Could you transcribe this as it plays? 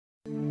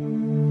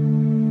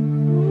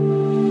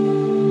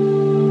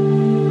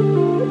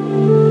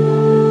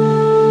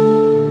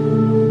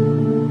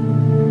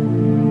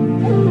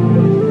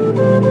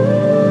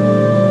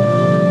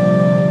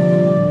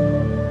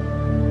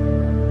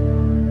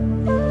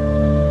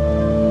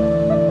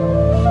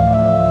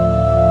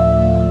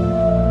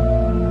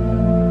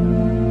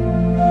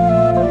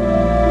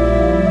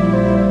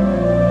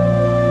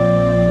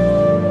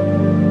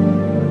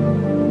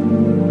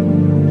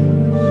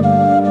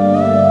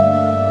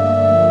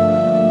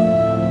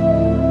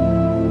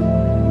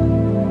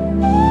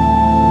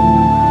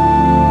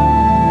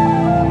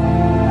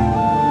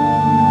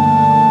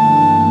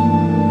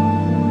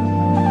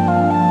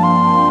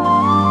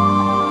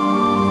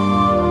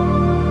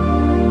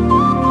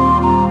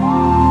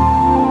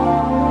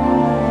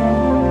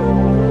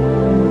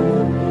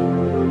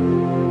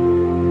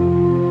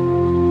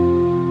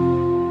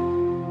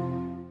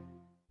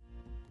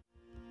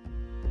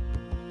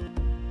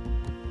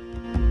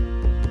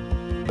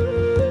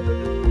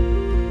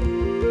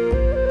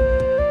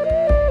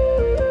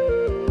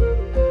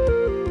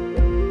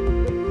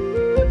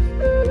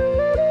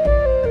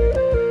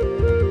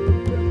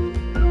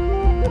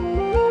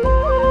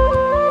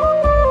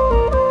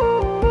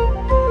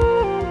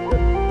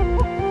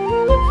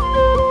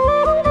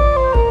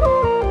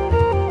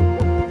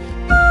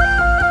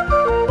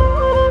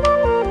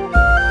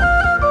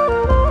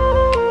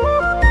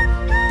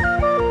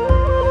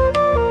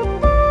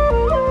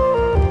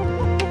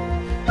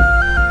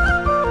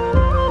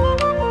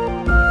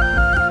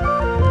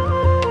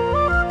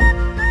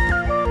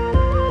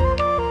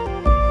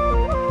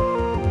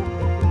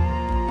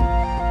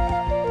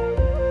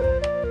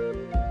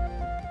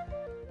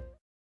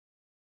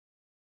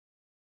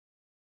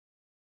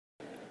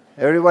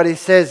Everybody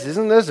says,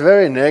 isn't this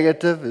very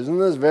negative? Isn't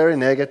this very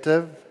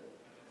negative?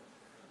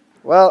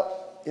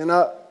 Well,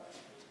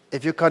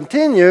 if you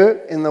continue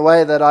in the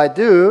way that I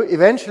do,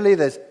 eventually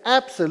there's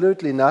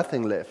absolutely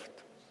nothing left.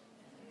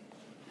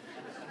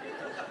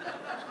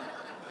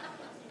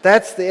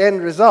 That's the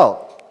end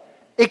result.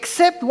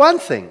 Except one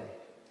thing,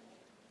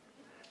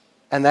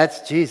 and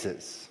that's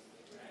Jesus.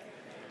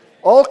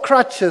 All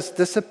crutches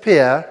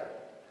disappear,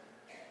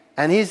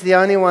 and He's the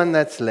only one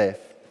that's left.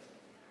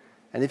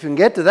 And if you can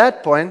get to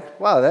that point,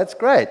 wow, that's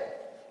great.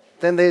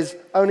 Then there's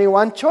only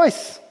one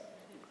choice.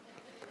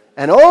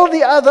 And all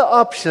the other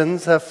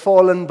options have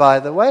fallen by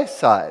the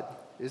wayside.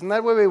 Isn't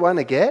that where we want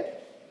to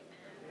get?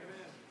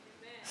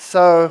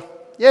 So,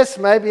 yes,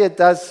 maybe it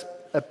does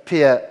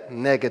appear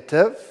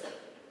negative.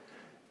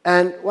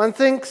 And one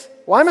thinks,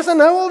 why must I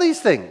know all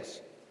these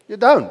things? You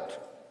don't.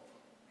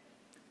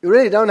 You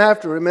really don't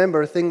have to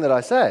remember a thing that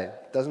I say.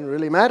 It doesn't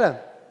really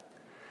matter.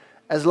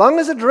 As long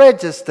as it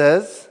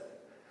registers,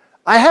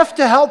 I have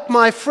to help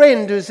my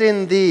friend who's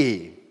in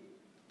the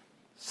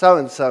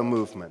so-and-so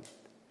movement.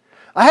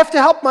 I have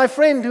to help my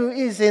friend who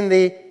is in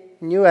the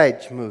New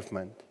Age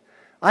movement.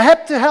 I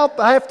have to help,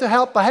 I have to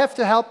help, I have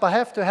to help, I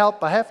have to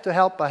help, I have to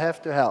help, I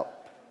have to help.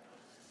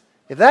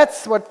 If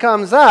that's what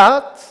comes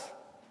out,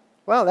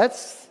 well,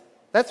 that's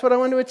what I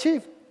want to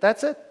achieve.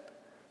 That's it.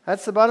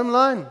 That's the bottom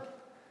line.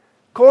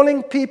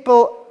 Calling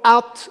people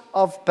out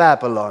of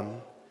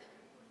Babylon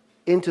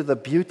into the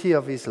beauty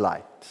of His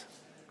light.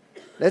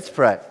 Let's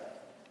pray.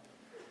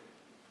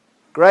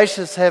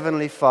 Gracious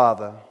Heavenly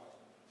Father,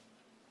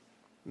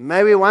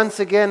 may we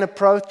once again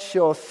approach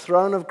your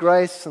throne of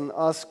grace and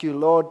ask you,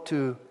 Lord,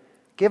 to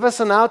give us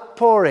an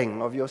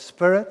outpouring of your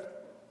Spirit.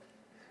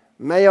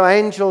 May your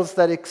angels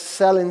that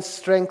excel in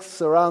strength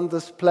surround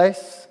this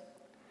place.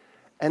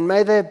 And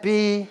may there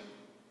be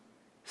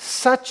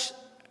such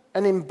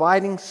an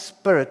abiding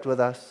Spirit with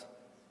us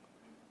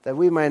that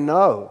we may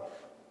know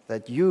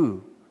that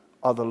you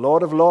are the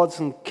Lord of Lords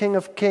and King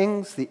of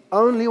Kings, the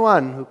only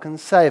one who can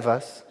save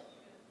us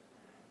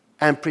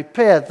and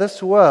prepare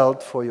this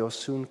world for your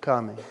soon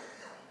coming.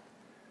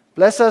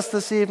 Bless us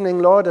this evening,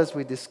 Lord, as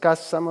we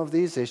discuss some of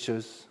these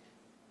issues,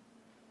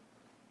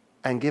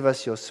 and give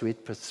us your sweet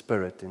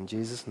Spirit in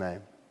Jesus'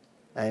 name.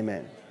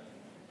 Amen.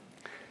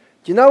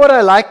 Do you know what I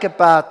like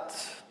about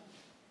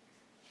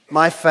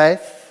my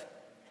faith,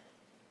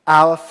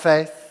 our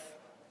faith,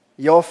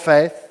 your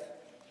faith?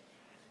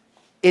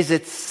 Is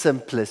its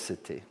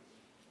simplicity.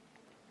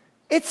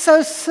 It's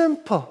so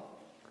simple.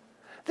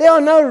 There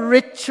are no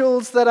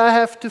rituals that I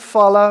have to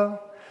follow.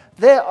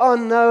 There are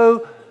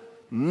no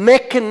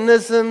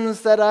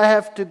mechanisms that I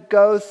have to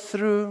go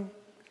through.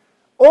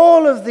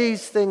 All of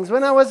these things.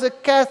 When I was a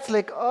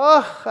Catholic,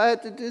 I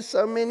had to do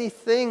so many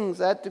things.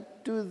 I had to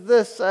do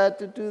this, I had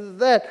to do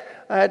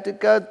that. I had to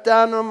go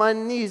down on my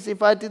knees.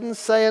 If I didn't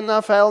say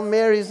enough Hail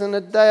Marys in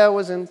a day, I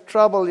was in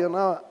trouble,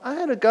 I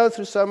had to go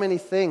through so many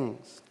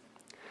things.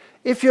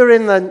 If you're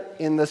in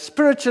the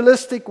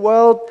spiritualistic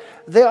world,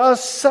 there are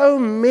so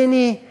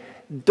many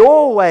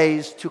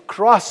doorways to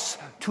cross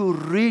to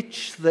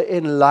reach the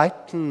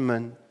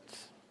enlightenment.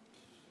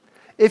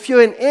 If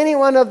you're in any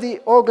one of the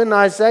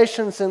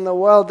organizations in the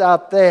world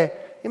out there,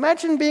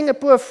 imagine being a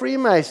poor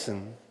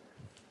Freemason.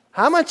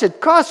 How much it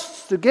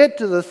costs to get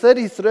to the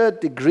 33rd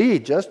degree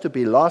just to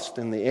be lost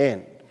in the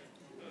end.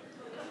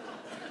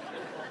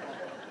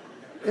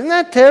 Isn't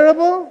that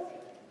terrible?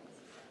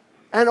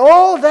 And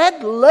all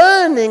that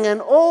learning and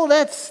all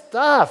that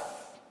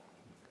stuff.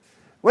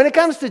 When it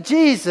comes to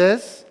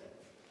Jesus,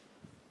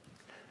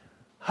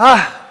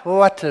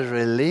 what a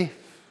relief.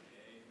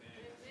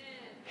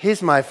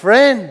 He's my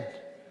friend.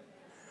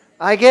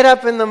 I get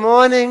up in the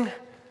morning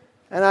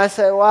and I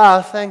say,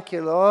 wow, thank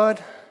you, Lord.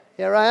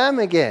 Here I am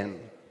again.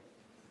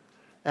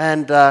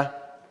 And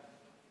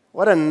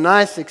what a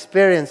nice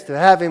experience to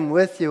have Him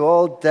with you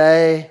all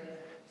day.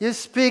 You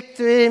speak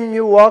to Him,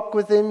 you walk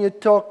with Him, you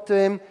talk to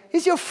Him.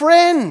 He's your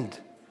friend.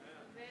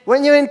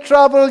 When you're in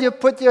trouble, you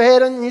put your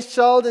head on His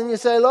shoulder and you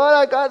say, Lord,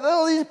 I got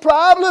all these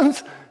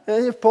problems.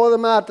 And you pour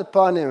them out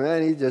upon Him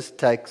and He just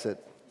takes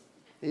it.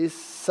 He's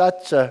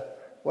such a,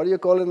 what do you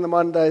call it in the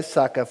modern day,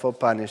 sucker for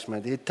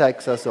punishment. He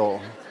takes us all.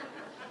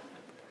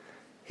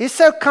 He's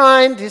so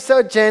kind, He's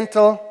so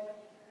gentle.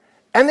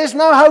 And there's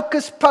no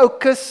hocus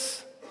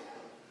pocus.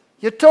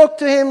 You talk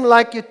to Him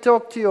like you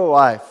talk to your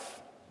wife.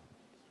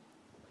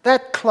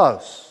 That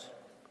close.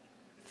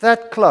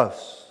 That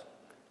close.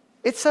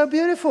 It's so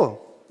beautiful.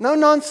 No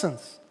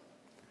nonsense.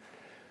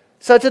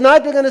 So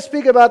tonight we're going to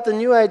speak about the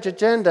New Age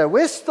agenda.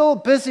 We're still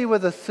busy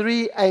with the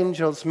three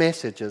angels'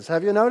 messages.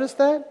 Have you noticed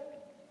that?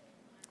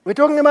 We're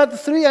talking about the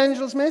three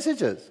angels'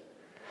 messages.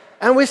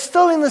 And we're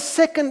still in the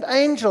second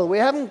angel. We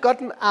haven't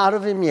gotten out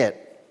of him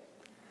yet.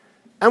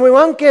 And we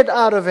won't get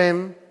out of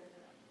him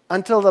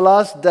until the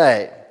last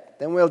day.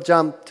 Then we'll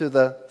jump to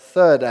the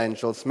third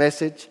angel's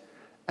message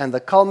and the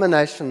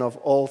culmination of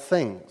all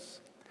things.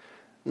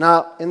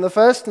 Now, in the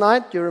first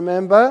night, you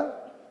remember,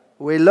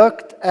 we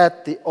looked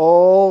at the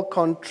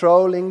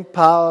all-controlling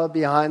power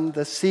behind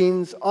the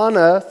scenes on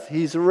earth,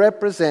 his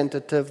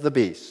representative, the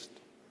beast.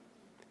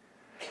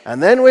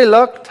 And then we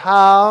looked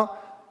how,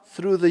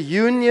 through the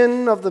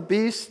union of the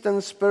beast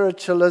and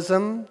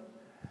spiritualism,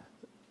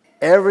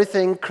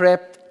 everything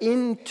crept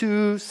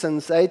into,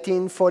 since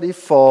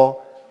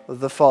 1844,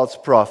 the false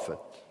prophet.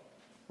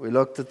 We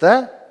looked at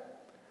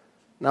that.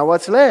 Now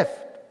what's left?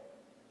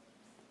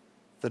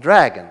 The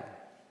dragon.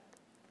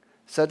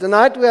 So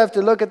tonight we have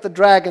to look at the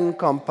dragon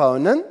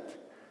component,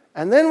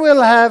 and then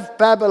we'll have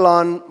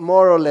Babylon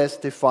more or less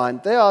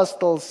defined. There are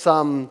still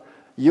some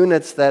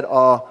units that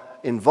are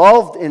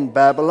involved in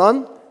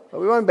Babylon, but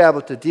we won't be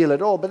able to deal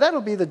at all. But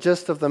that'll be the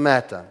gist of the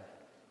matter.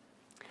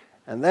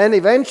 And then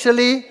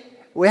eventually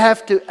we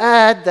have to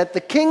add that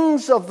the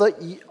kings of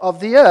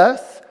the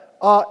earth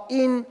are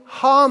in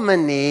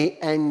harmony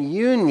and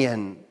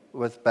union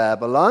with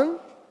Babylon.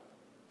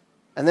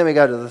 And then we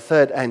go to the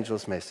third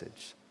angel's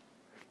message.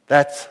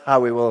 That's how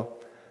we will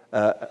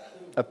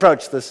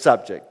approach this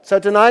subject. So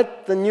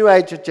tonight, the New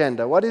Age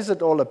agenda. What is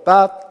it all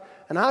about?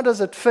 And how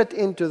does it fit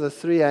into the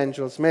three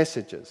angels'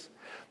 messages?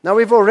 Now,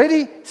 we've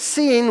already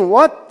seen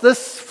what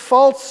this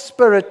false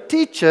spirit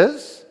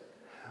teaches,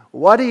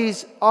 what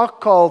his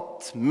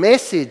occult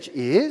message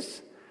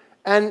is,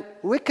 and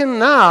we can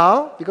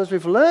now, because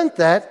we've learned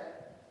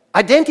that,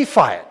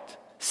 identify it.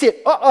 See,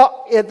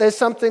 there's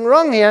something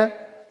wrong here.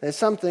 There's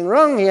something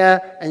wrong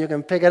here, and you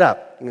can pick it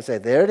up. You can say,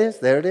 there it is,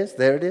 there it is,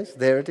 there it is,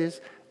 there it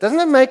is. Doesn't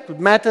it make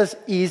matters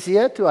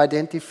easier to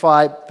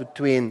identify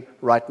between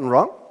right and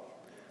wrong?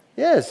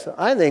 Yes,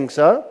 I think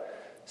so.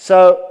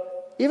 So,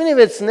 even if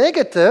it's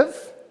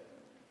negative,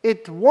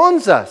 it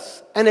warns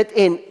us, and it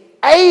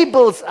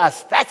enables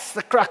us, that's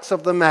the crux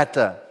of the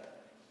matter,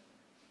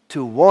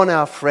 to warn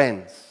our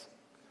friends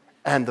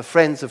and the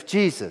friends of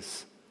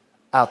Jesus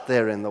out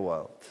there in the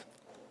world.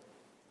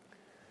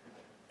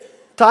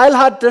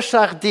 Teilhard de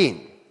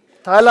Chardin.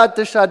 Teilhard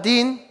de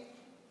Chardin,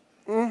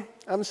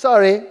 I'm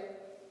sorry,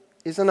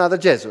 he's another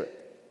Jesuit.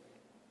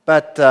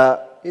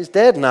 But he's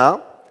dead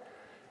now.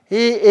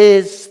 He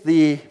is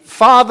the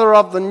father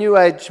of the New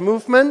Age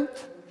movement,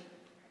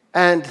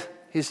 and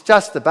he's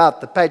just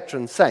about the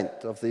patron saint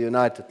of the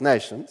United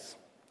Nations.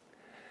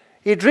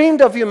 He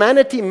dreamed of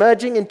humanity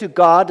merging into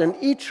God and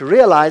each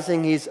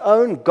realizing his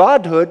own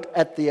godhood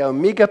at the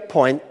omega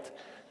point.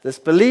 This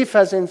belief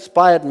has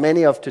inspired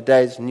many of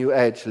today's New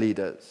Age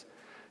leaders.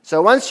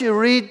 So once you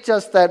read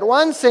just that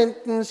one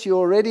sentence, you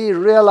already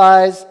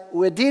realize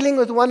we're dealing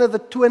with one of the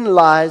twin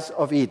lies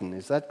of Eden.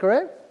 Is that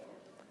correct?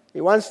 He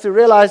wants to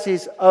realize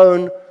his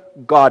own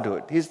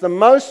godhood. He's the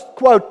most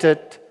quoted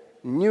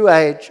New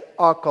Age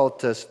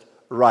occultist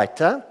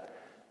writer,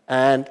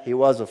 and he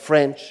was a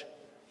French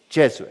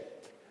Jesuit.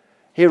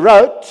 He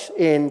wrote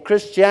in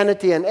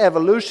Christianity and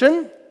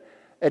Evolution,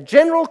 a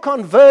general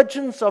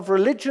convergence of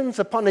religions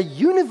upon a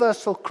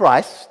universal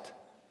Christ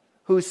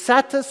who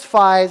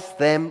satisfies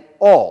them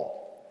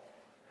all.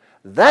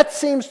 That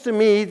seems to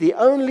me the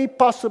only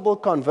possible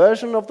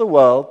conversion of the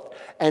world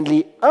and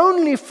the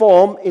only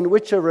form in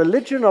which a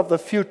religion of the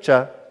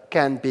future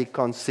can be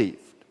conceived.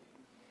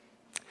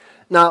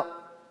 Now,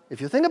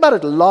 if you think about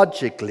it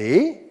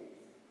logically,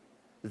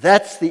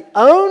 that's the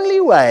only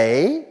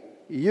way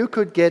you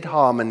could get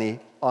harmony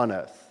on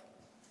earth.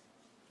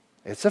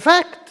 It's a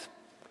fact.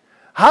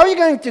 How are you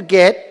going to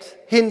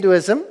get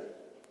Hinduism,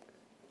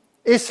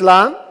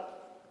 Islam,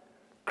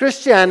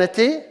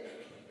 Christianity,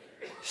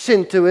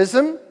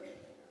 Shintoism,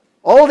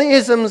 all the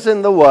isms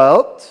in the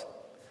world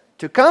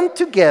to come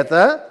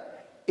together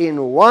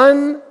in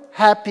one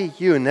happy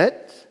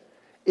unit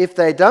if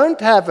they don't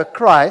have a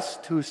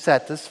Christ who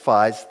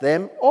satisfies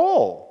them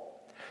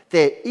all?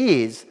 There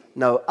is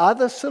no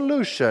other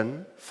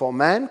solution for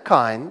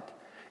mankind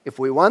if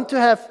we want to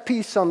have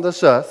peace on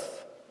this earth,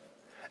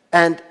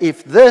 and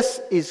if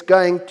this is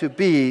going to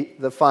be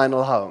the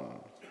final home.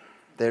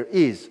 There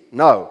is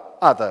no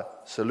other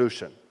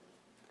solution.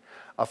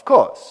 Of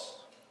course,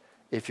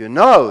 if you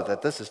know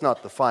that this is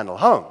not the final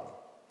home,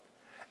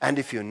 and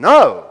if you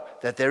know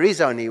that there is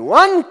only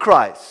one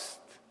Christ,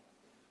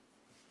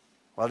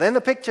 well, then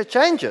the picture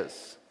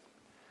changes.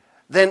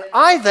 Then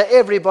either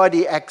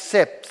everybody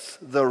accepts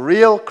the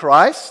real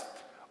Christ,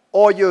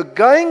 or you're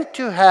going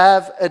to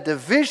have a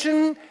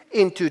division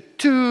into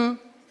two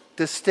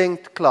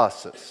distinct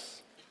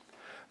classes.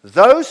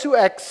 Those who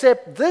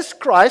accept this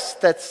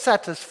Christ that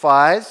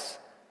satisfies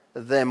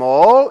them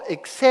all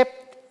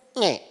except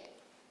me.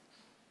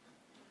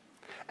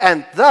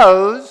 And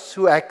those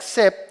who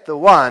accept the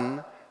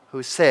one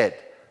who said,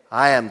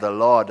 I am the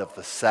Lord of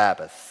the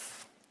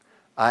Sabbath.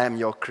 I am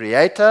your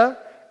creator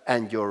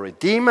and your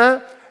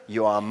redeemer.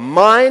 You are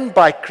mine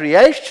by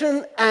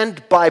creation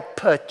and by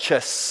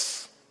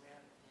purchase.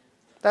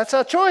 That's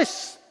our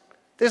choice.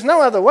 There's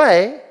no other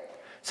way.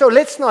 So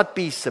let's not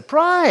be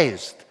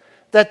surprised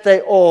that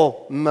they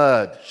all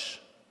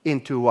merge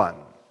into one.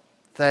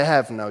 They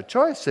have no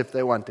choice if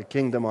they want a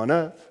kingdom on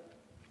earth.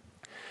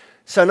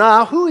 So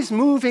now, who is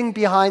moving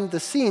behind the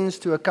scenes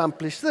to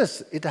accomplish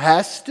this? It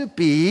has to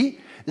be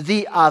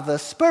the other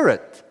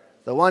spirit,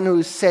 the one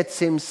who sets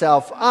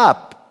himself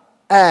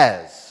up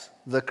as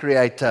the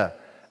creator,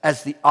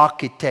 as the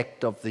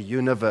architect of the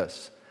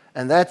universe.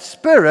 And that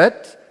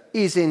spirit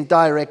is in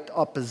direct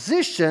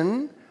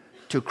opposition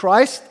to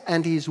Christ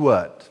and His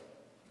Word.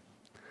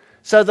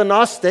 So the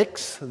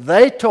Gnostics,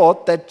 they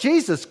taught that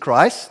Jesus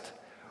Christ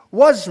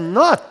was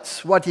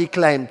not what He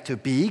claimed to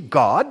be,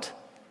 God,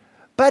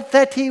 but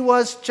that He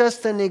was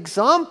just an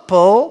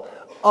example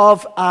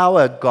of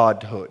our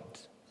godhood.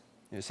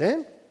 You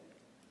see?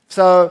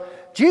 So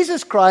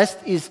Jesus Christ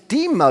is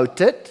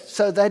demoted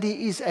so that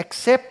He is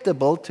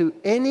acceptable to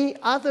any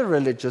other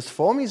religious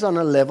form. He's on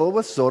a level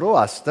with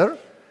Zoroaster.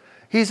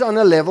 He's on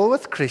a level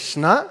with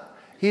Krishna.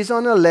 He's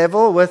on a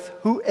level with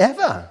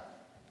whoever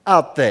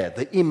out there,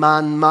 the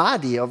Imam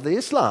Mahdi of the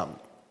Islam.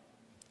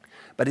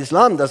 But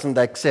Islam doesn't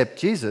accept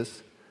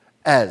Jesus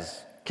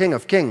as King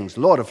of Kings,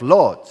 Lord of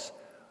Lords,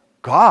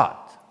 God.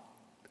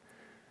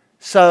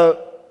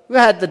 So we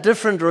had the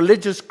different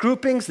religious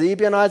groupings, the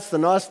Ebionites, the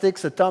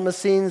Gnostics, the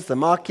Thomasines, the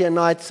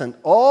Marcionites, and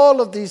all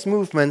of these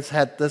movements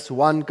had this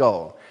one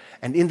goal.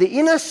 And in the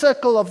inner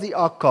circle of the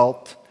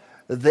occult,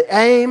 the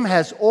aim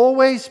has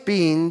always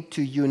been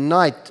to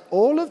unite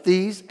all of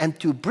these and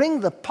to bring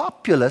the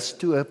populace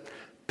to a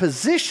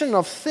position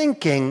of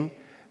thinking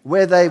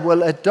where they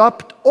will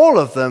adopt all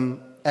of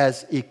them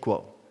as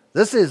equal.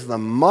 This is the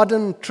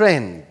modern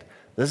trend.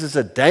 This is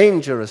a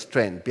dangerous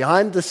trend.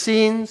 Behind the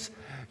scenes,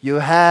 you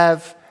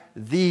have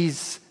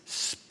these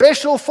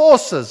special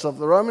forces of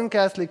the Roman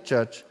Catholic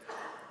Church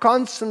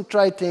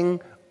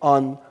concentrating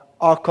on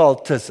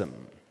occultism.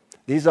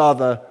 These are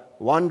the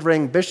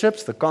wandering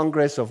bishops, the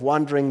Congress of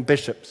Wandering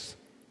Bishops.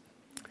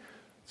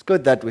 It's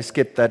good that we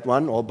skipped that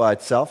one all by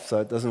itself, so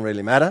it doesn't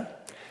really matter.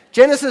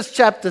 Genesis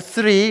chapter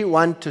 3,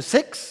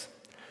 1-6.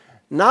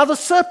 Now the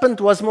serpent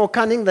was more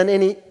cunning than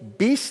any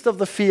beast of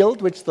the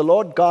field which the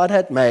Lord God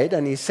had made,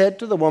 and he said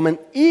to the woman,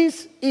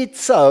 "Is it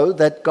so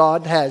that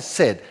God has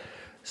said?"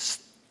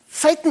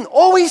 Satan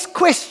always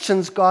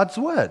questions God's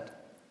word.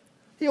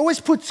 He always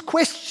puts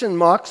question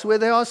marks where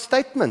there are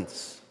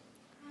statements.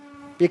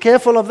 Be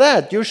careful of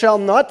that. "You shall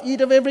not eat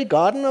of every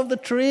garden of the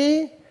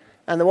tree."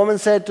 And the woman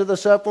said to the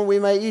serpent, "We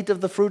may eat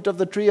of the fruit of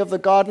the tree of the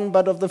garden,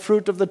 but of the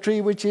fruit of the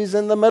tree which is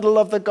in the middle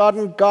of the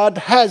garden, God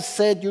has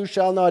said, you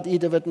shall not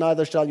eat of it,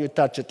 neither shall you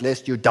touch it,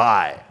 lest you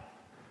die."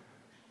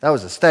 That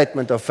was a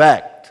statement of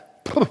fact.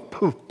 "Pooh,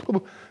 pooh,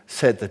 pooh,"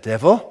 said the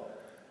devil.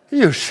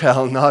 "You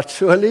shall not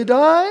surely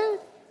die."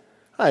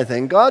 I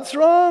think God's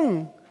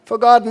wrong. For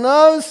God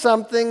knows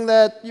something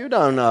that you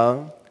don't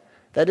know.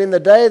 That in the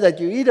day that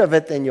you eat of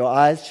it, then your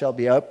eyes shall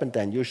be opened,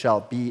 and you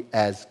shall be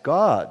as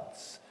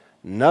gods,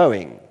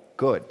 knowing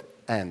good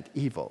and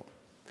evil.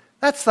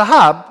 That's the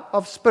hub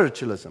of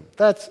spiritualism.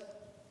 That's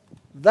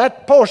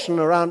that portion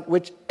around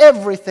which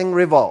everything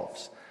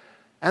revolves.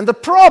 And the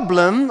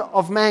problem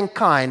of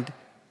mankind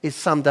is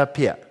summed up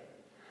here.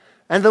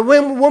 And the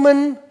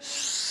woman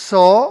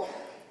saw,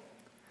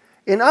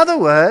 in other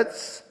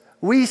words,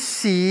 we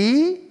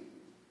see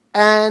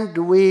and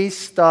we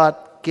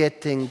start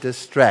getting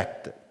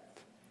distracted.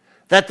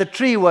 That the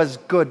tree was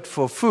good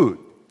for food.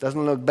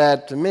 Doesn't look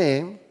bad to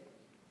me.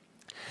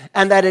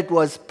 And that it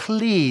was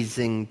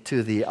pleasing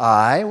to the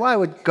eye. Why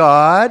would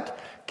God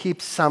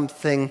keep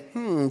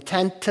something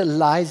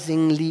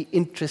tantalizingly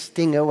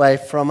interesting away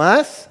from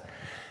us?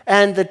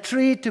 And the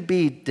tree to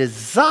be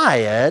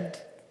desired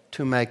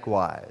to make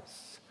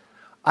wise.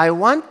 I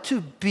want to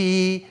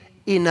be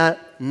in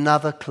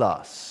another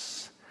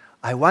class.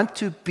 I want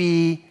to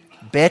be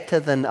better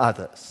than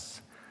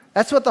others.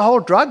 That's what the whole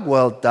drug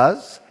world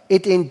does.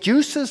 It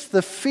induces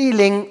the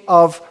feeling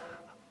of,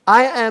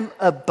 I am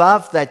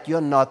above that, you're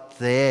not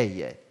there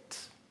yet.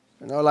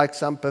 You know, like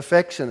some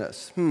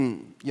perfectionists.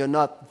 You're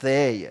not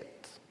there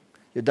yet.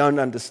 You don't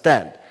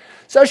understand.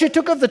 So she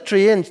took of the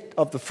tree and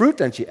of the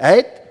fruit and she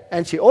ate,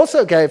 and she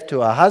also gave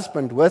to her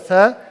husband with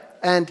her,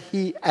 and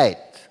he ate.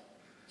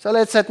 So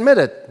let's admit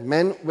it,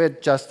 men, we're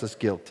just as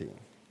guilty.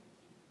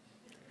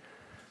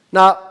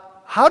 Now,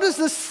 how does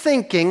this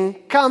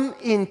thinking come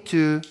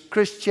into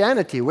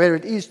Christianity, where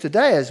it is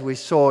today, as we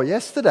saw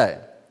yesterday?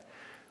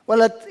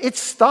 Well, it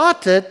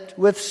started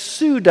with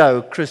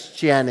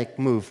pseudo-Christianic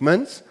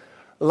movements,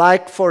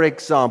 like, for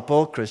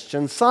example,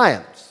 Christian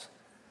Science,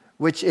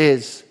 which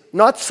is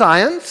not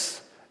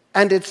science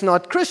and it's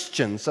not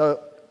Christian. So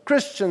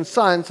Christian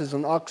Science is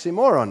an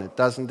oxymoron. It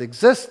doesn't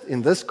exist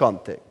in this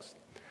context.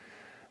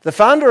 The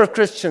founder of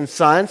Christian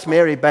Science,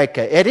 Mary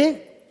Baker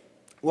Eddy,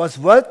 was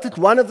voted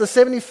one of the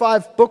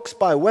 75 books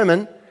by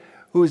women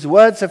whose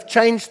words have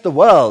changed the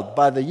world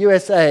by the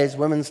USA's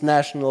Women's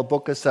National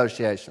Book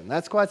Association.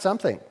 That's quite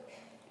something.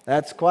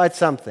 That's quite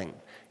something.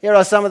 Here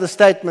are some of the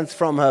statements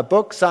from her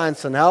book,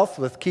 Science and Health,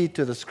 with Key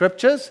to the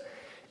Scriptures.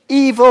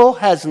 Evil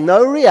has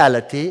no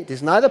reality. It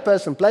is neither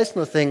person, place,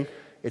 nor thing.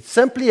 It's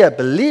simply a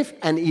belief,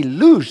 an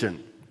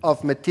illusion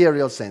of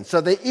material sense. So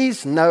there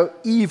is no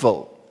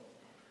evil.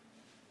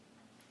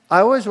 I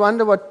always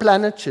wonder what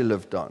planet she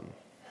lived on.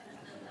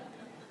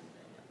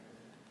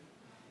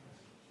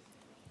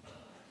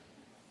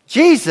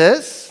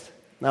 Jesus,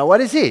 now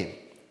what is he?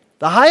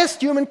 The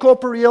highest human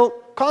corporeal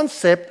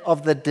concept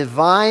of the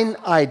divine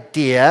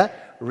idea,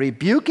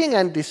 rebuking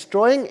and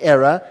destroying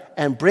error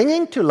and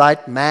bringing to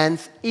light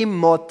man's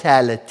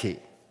immortality.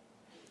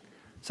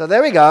 So So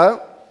there we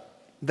go.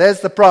 There's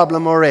the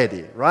problem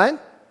already, right?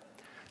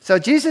 So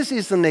Jesus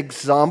is an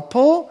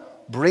example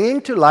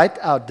bringing to light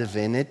our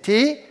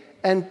divinity,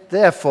 and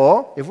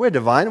therefore, if we're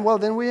divine, well,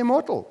 then we're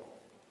immortal.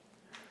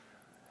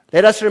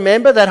 Let us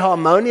remember that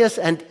harmonious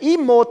and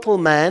immortal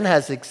man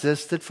has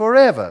existed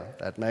forever.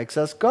 That makes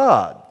us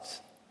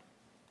gods.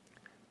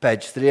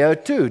 Page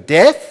 302.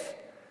 Death?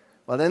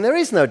 Well, then there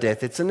is no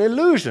death. It's an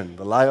illusion.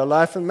 The lie of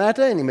life and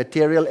matter, any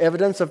material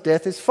evidence of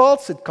death is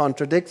false. It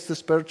contradicts the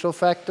spiritual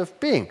fact of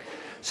being.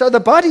 So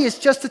the body is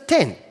just a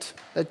tent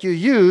that you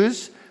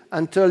use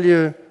until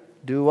you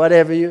do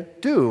whatever you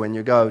do when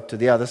you go to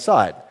the other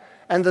side.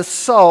 And the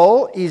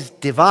soul is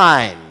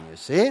divine, you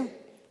see.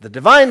 The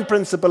divine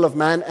principle of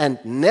man and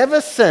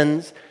never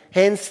sins,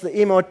 hence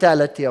the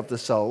immortality of the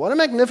soul. What a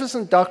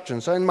magnificent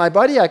doctrine. So in my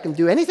body I can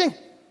do anything.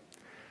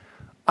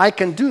 I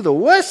can do the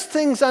worst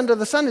things under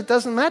the sun. It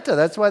doesn't matter.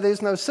 That's why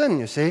there's no sin,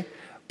 you see.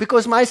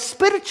 Because my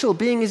spiritual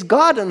being is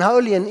God and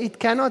holy and it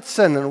cannot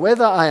sin. And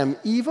whether I am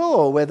evil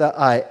or whether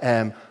I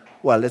am,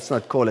 well, let's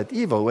not call it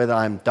evil, whether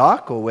I'm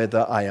dark or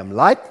whether I am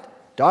light,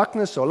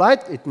 darkness or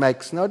light, it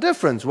makes no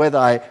difference. Whether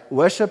I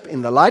worship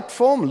in the light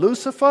form,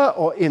 Lucifer,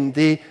 or in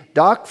the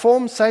dark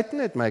form, Satan,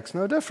 it makes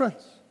no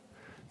difference.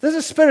 This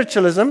is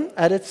spiritualism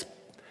at its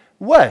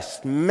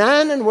worst.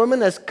 Man and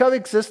woman as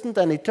coexistent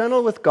and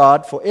eternal with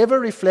God, forever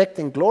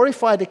reflecting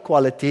glorified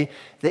equality,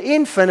 the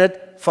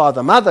infinite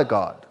Father-Mother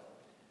God.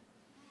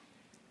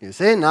 You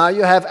see, now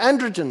you have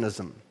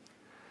androgenism.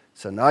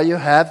 So now you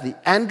have the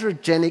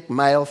androgenic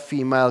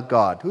male-female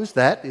God. Who's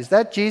that? Is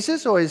that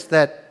Jesus or is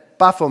that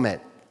Baphomet?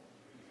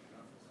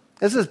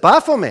 This is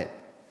Baphomet.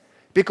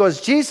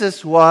 Because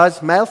Jesus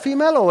was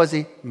male-female or was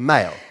he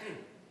male?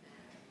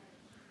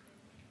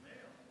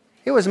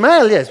 He was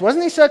male, yes.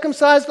 Wasn't he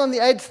circumcised on the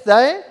 8th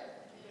day?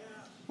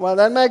 Well,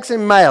 that makes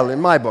him male in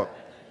my book.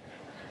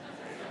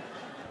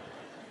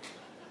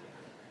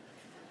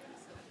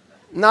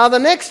 Now the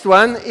next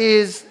one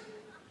is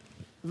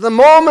the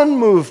Mormon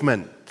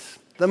movement.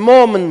 The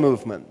Mormon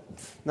movement.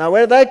 Now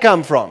where did they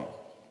come from?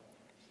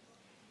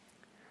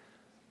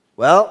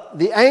 Well,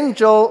 the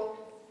angel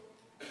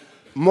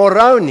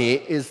Moroni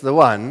is the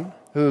one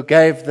who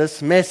gave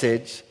this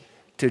message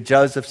to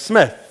Joseph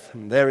Smith.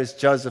 And there is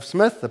Joseph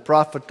Smith, the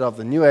prophet of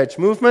the New Age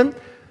movement,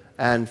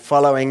 and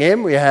following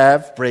him we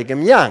have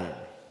Brigham Young.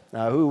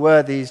 Now, who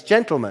were these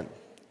gentlemen?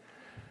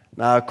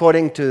 Now,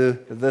 according to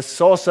this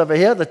source over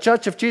here, the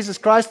Church of Jesus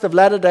Christ of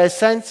Latter-day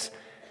Saints,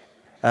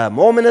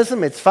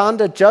 Mormonism, its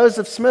founder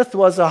Joseph Smith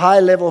was a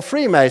high-level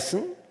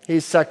Freemason.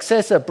 His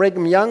successor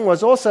Brigham Young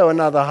was also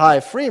another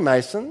high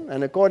Freemason,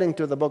 and according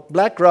to the book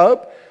Black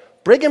Robe,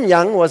 Brigham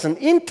Young was an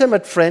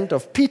intimate friend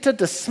of Peter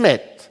de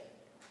Smet,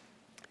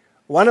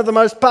 one of the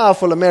most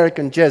powerful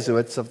American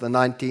Jesuits of the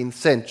 19th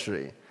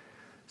century.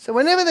 So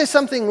whenever there's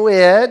something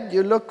weird,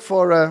 you look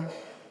for a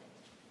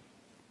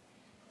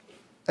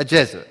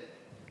Jesuit.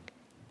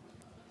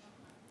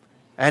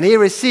 And he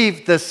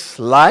received this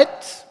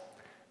light,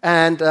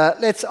 and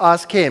let's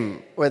ask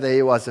him whether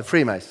he was a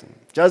Freemason.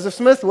 Joseph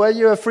Smith, were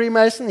you a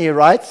Freemason? He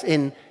writes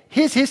in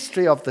his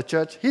history of the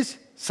church, he's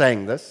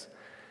saying this.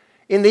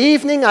 In the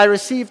evening, I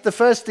received the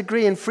first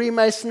degree in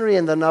Freemasonry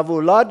in the Nauvoo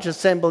Lodge,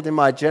 assembled in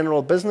my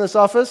general business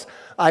office.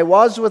 I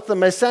was with the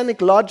Masonic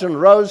Lodge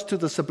and rose to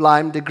the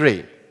sublime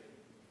degree.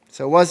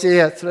 So was he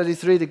a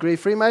 33-degree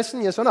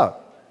Freemason, yes or no?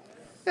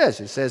 Yes,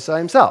 he says so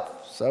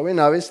himself. So we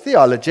know his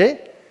theology.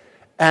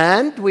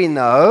 And we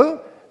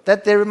know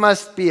that there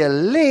must be a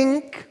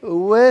link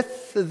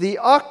with the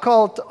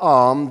occult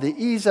arm, the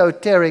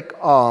esoteric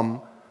arm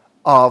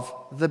of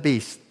the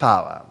beast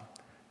power.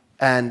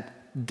 And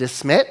de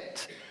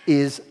Smet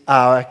is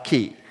our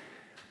key.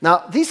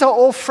 Now, these are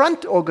all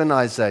front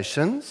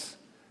organizations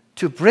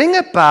to bring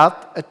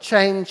about a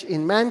change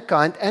in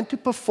mankind and to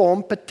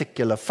perform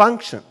particular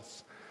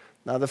functions.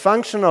 Now, the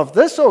function of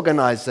this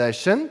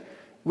organization,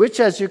 which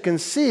as you can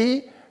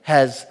see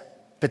has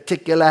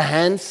particular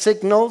hand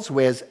signals,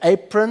 wears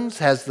aprons,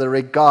 has the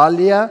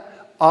regalia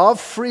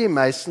of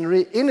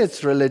Freemasonry in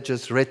its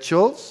religious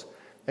rituals,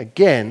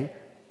 again,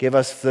 give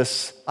us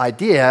this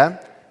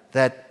idea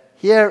that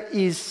here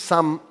is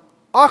some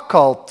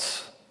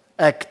occult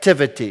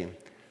activity.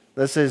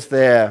 This is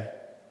their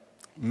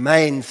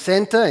main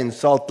center in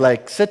Salt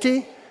Lake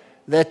City.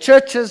 Their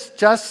churches,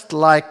 just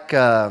like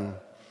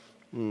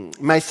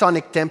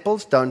Masonic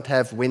temples, don't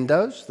have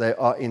windows. They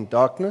are in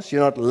darkness.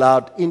 You're not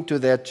allowed into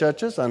their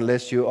churches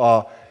unless you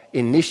are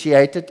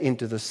initiated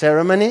into the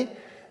ceremony.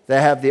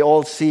 They have the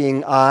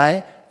all-seeing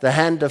eye, the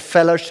hand of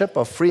fellowship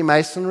of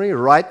Freemasonry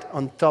right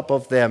on top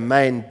of their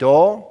main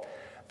door.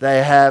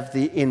 They have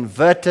the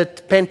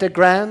inverted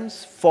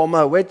pentagrams.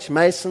 Former witch,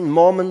 Mason,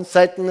 Mormon,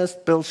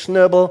 Satanist Bill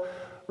Schnurble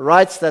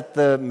writes that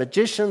the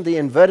magician, the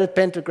inverted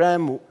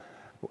pentagram,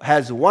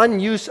 has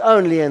one use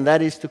only, and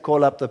that is to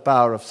call up the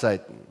power of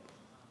Satan.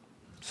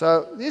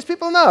 So these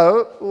people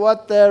know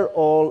what they're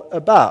all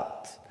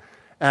about.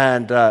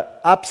 And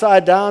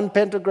upside down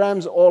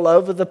pentagrams all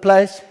over the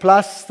place,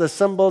 plus the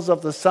symbols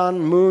of the sun,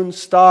 moon,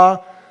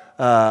 star,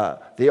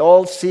 the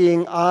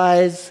all-seeing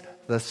eyes,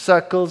 the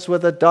circles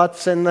with the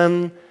dots in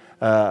them,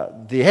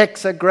 the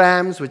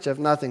hexagrams, which have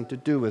nothing to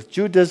do with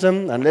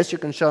Judaism, unless you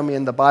can show me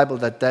in the Bible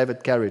that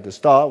David carried a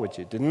star, which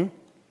he didn't.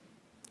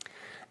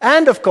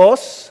 And, of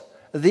course,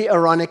 the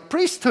Aaronic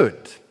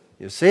priesthood.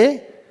 You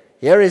see,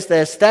 here is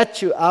their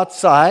statue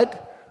outside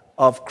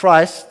of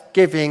Christ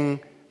giving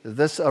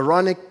this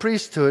Aaronic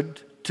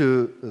priesthood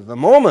to the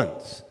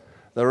Mormons.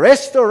 The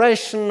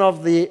restoration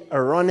of the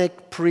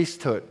Aaronic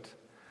priesthood.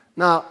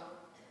 Now,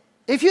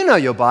 if you know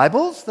your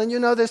Bibles, then you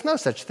know there's no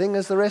such thing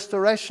as the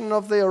restoration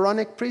of the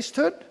Aaronic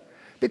priesthood,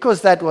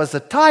 because that was a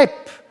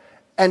type,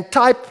 and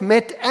type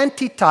met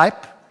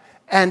antitype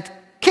and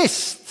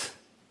kissed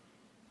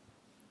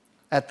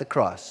at the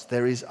cross.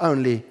 There is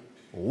only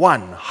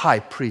one high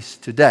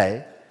priest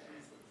today,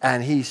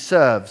 and he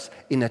serves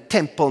in a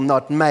temple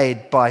not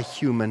made by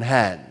human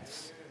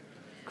hands.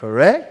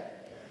 Correct?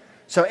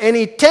 So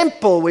any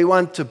temple we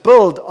want to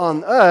build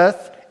on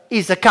earth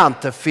is a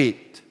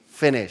counterfeit.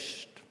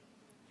 Finished.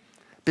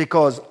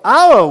 Because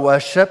our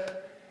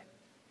worship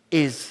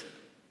is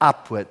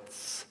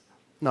upwards,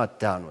 not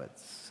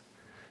downwards.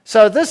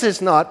 So this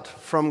is not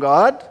from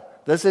God.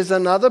 This is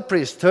another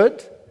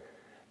priesthood.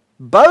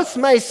 Both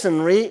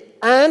Masonry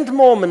and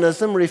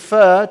Mormonism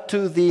refer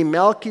to the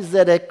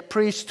Melchizedek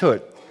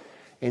priesthood.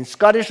 In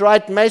Scottish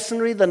Rite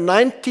Masonry, the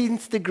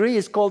 19th degree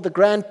is called the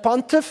Grand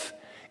Pontiff.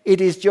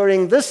 It is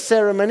during this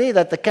ceremony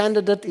that the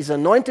candidate is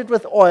anointed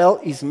with oil,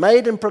 is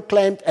made and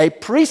proclaimed a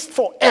priest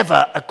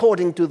forever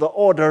according to the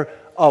order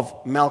of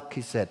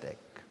Melchizedek.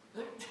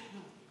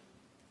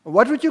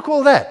 What would you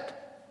call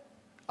that?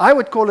 I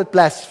would call it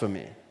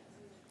blasphemy.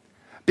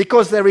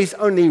 Because there is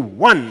only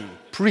one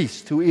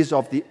priest who is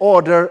of the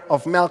order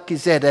of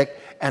Melchizedek,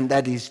 and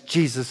that is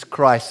Jesus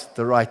Christ,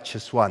 the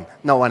righteous one.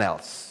 No one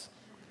else.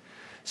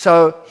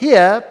 So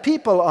here,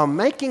 people are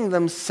making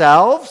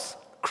themselves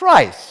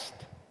Christ.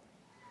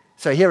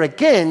 So here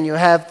again, you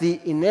have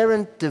the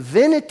inherent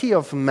divinity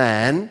of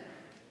man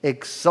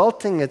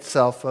exalting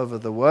itself over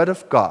the Word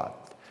of God.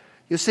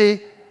 You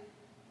see,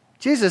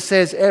 Jesus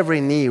says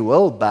every knee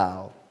will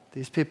bow.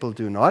 These people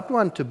do not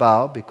want to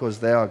bow because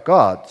they are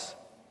gods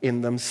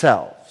in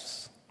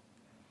themselves.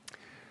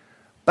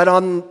 But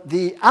on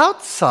the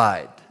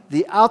outside,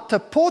 the outer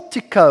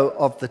portico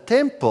of the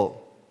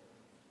temple,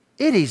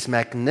 it is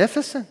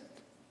magnificent.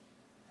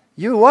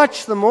 You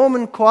watch the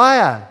Mormon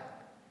choir.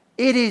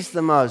 It is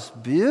the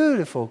most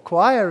beautiful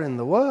choir in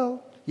the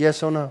world.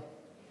 Yes or no?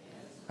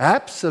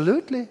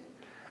 Absolutely.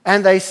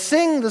 And they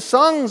sing the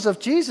songs of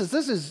Jesus.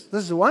 This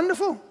is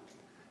wonderful.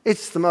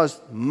 It's the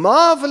most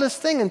marvelous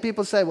thing. And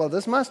people say, well,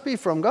 this must be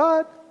from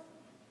God.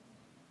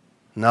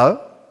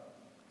 No,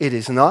 it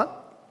is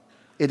not.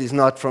 It is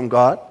not from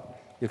God.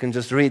 You can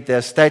just read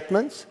their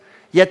statements.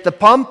 Yet the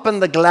pomp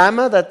and the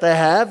glamour that they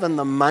have and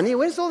the money,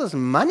 where's all this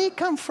money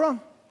come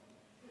from?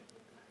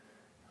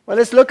 Well,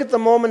 let's look at the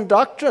Mormon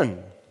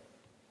doctrine.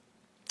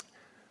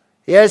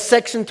 Here's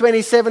section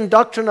 27,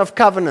 Doctrine of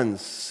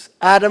Covenants.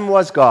 Adam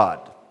was God.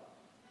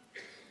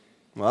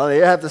 Well,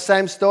 you have the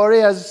same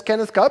story as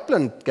Kenneth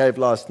Copeland gave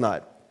last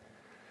night.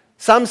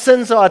 Some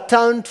sins are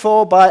atoned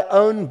for by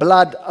own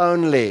blood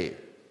only.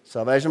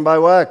 Salvation by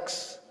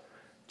works.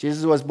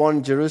 Jesus was born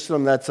in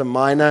Jerusalem, that's a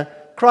minor.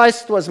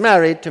 Christ was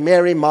married to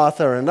Mary,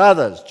 Martha, and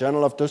others.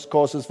 Journal of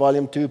Discourses,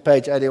 Volume 2,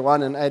 page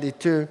 81 and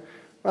 82.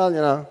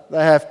 Well,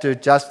 they have to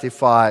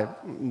justify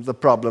the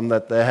problem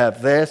that they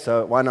have there,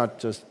 so why not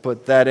just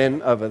put that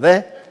in over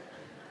there?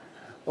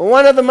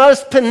 One of the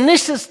most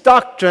pernicious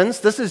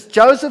doctrines, this is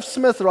Joseph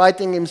Smith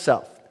writing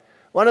himself,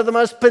 one of the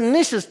most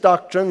pernicious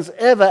doctrines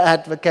ever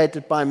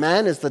advocated by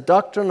man is the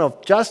doctrine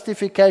of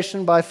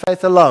justification by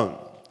faith alone,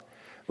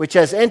 which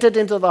has entered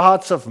into the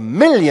hearts of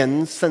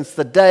millions since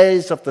the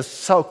days of the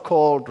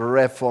so-called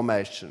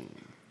Reformation.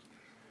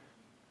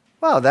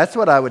 Well, that's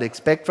what I would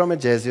expect from a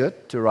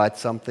Jesuit to write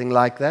something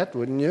like that,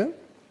 wouldn't you?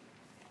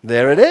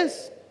 There it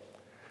is.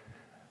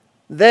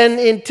 Then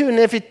in 2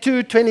 Nephi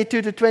 2,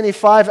 22 to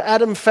 25,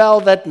 Adam fell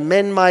that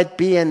men might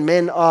be and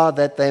men are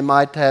that they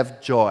might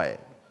have joy.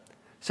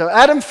 So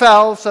Adam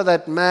fell so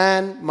that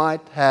man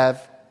might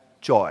have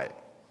joy.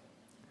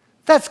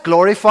 That's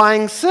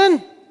glorifying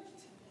sin.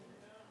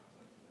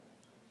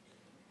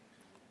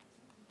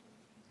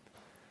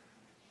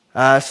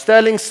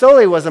 Sterling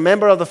Still was a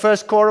member of the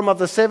first quorum of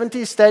the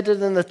 70s,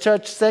 stated in the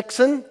church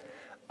section,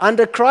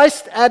 under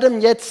Christ, Adam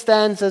yet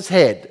stands as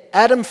head.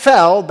 Adam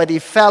fell, but he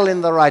fell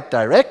in the right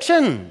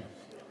direction.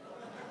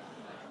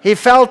 He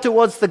fell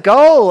towards the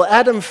goal.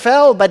 Adam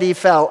fell, but he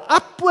fell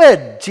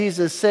upward.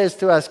 Jesus says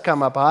to us,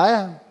 come up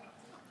higher.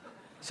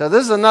 So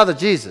this is another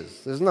Jesus.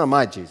 This is not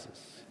my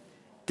Jesus.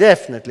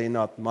 Definitely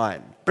not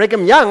mine.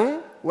 Brigham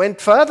Young went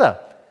further.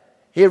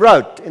 He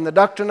wrote in the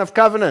Doctrine of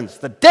Covenants,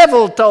 the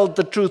devil told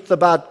the truth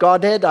about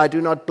Godhead. I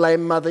do not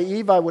blame Mother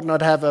Eve. I would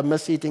not have her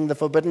miss eating the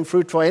forbidden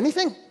fruit for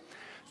anything.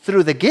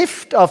 Through the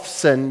gift of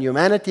sin,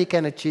 humanity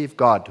can achieve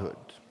godhood.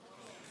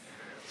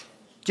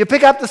 Do you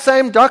pick up the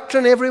same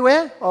doctrine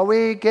everywhere? Are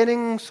we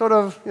getting sort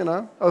of,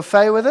 au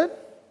fait with it?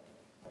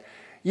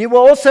 You were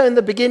also in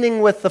the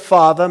beginning with the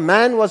Father.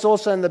 Man was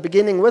also in the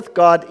beginning with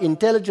God.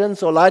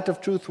 Intelligence or light of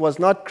truth was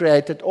not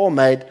created or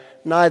made,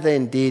 neither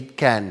indeed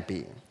can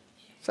be.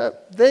 So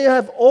there you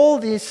have all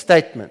these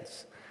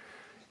statements.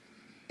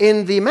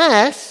 In the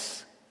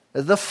Mass,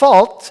 the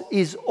fault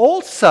is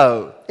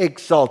also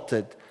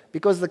exalted,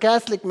 because the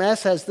Catholic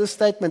Mass has this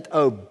statement,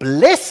 "O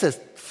blessed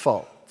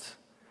fault."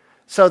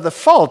 So the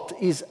fault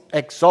is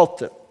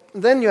exalted.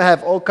 Then you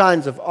have all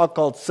kinds of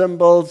occult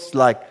symbols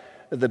like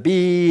the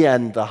bee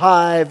and the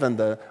hive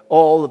and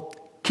all the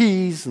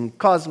keys and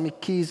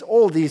cosmic keys,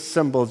 all these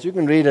symbols. You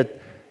can read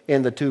it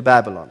in the two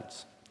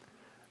Babylons.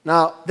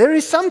 Now, there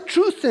is some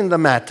truth in the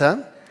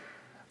matter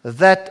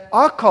that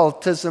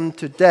occultism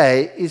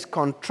today is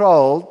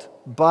controlled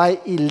by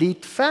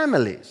elite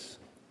families.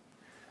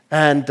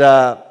 And,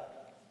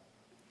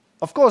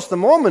 of course, the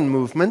Mormon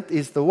movement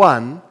is the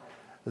one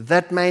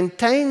that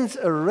maintains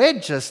a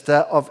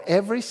register of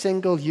every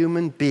single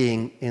human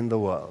being in the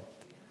world.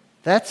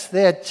 That's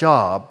their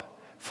job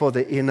for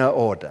the inner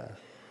order.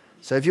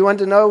 So if you want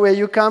to know where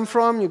you come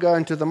from, you go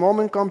into the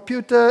Mormon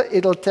computer,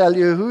 it'll tell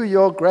you who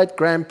your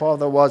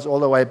great-grandfather was all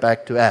the way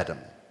back to Adam.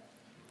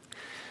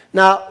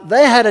 Now,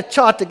 they had a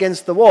chart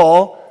against the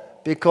wall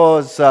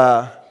because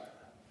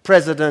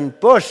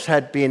President Bush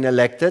had been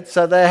elected,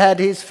 so they had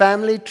his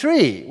family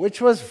tree, which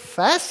was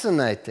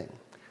fascinating.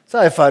 So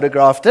I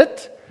photographed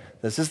it.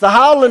 This is the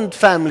Howland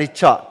family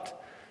chart.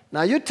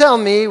 Now, you tell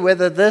me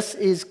whether this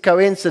is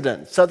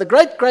coincidence. So the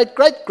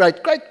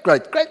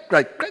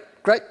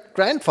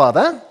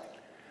great-great-great-great-great-great-great-great-great-grandfather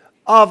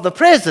of the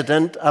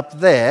president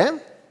up there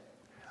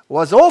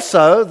was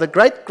also the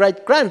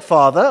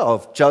great-great-grandfather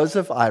of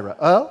Joseph Ira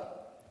Earl,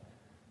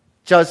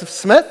 Joseph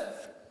Smith,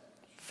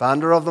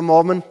 founder of the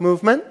Mormon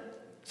movement,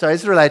 so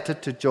he's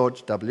related to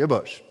George W.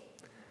 Bush.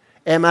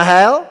 Emma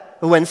Hale,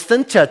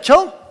 Winston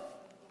Churchill,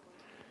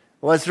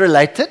 was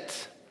related.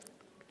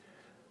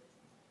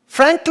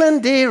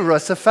 Franklin D.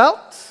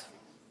 Roosevelt,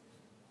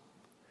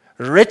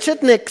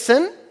 Richard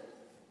Nixon,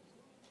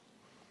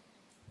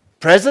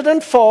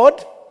 President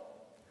Ford,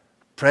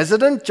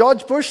 President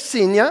George Bush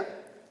Sr.,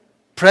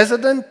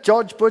 President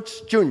George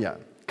Bush Jr.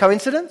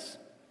 Coincidence?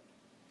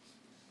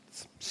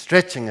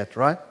 Stretching it,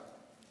 right?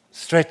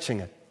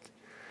 Stretching it.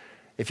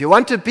 If you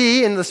want to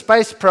be in the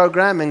space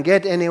program and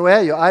get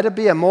anywhere, you either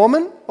be a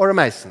Mormon or a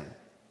Mason,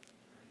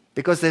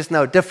 because there's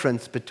no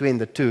difference between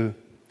the two,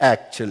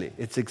 actually.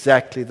 It's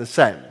exactly the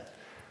same.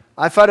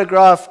 I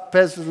photographed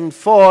President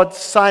Ford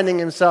signing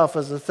himself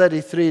as a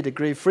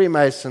 33-degree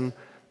Freemason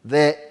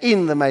there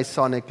in the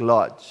Masonic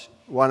Lodge,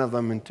 one of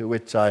them into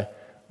which I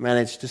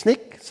managed to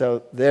sneak.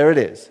 So there it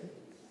is.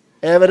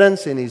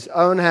 Evidence in his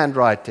own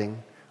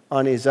handwriting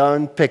on his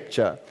own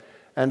picture.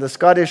 And the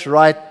Scottish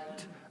Rite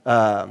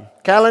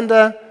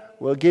calendar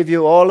will give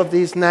you all of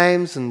these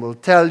names and will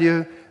tell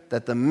you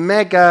that the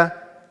mega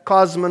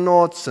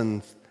cosmonauts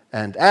and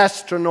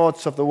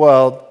astronauts of the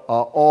world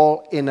are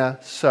all inner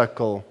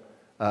circle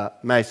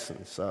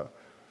Masons. So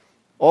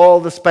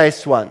all the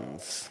space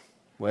ones,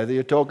 whether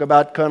you talk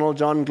about Colonel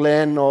John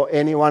Glenn or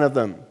any one of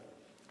them.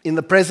 In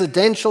the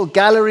presidential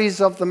galleries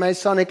of the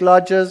Masonic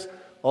lodges,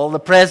 all the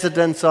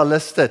presidents are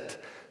listed.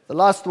 The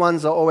last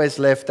ones are always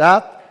left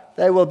out.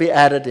 They will be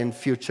added in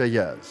future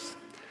years.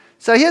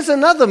 So here's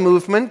another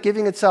movement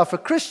giving itself a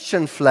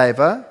Christian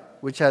flavor,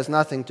 which has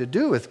nothing to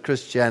do with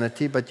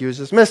Christianity, but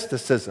uses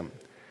mysticism.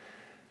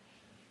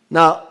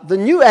 Now, the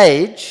New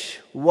Age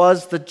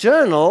was the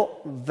journal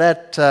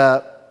that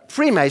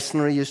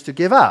Freemasonry used to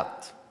give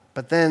out.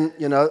 But then,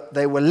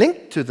 they were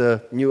linked to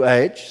the New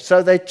Age,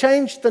 so they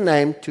changed the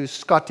name to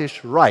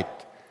Scottish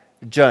Rite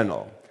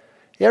Journal.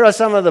 Here are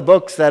some of the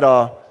books that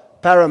are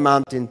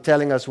paramount in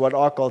telling us what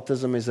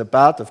occultism is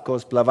about. Of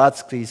course,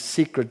 Blavatsky's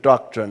Secret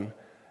Doctrine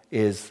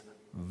is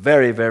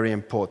very, very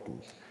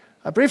important.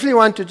 I briefly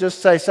want to just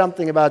say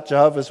something about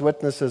Jehovah's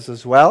Witnesses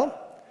as well.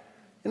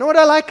 You know what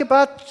I like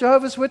about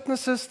Jehovah's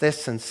Witnesses? Their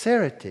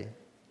sincerity.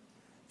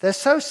 They're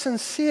so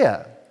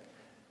sincere.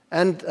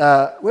 And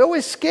we're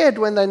always scared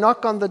when they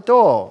knock on the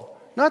door.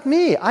 Not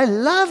me. I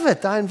love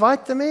it. I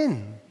invite them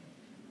in.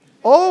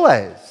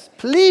 Always.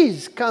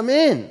 Please come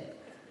in.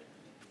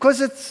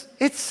 Because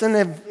it's an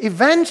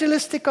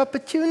evangelistic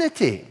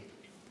opportunity.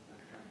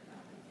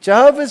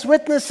 Jehovah's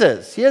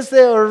Witnesses. Here's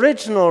their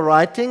original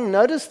writing.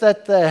 Notice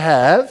that they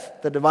have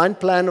the divine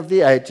plan of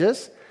the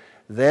ages.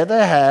 There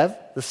they have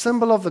the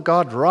symbol of the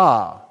god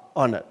Ra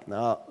on it.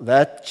 Now,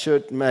 that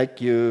should make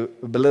you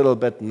a little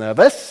bit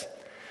nervous.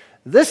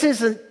 This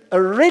is an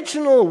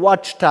original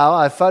watchtower.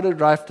 I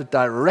photographed it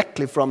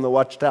directly from the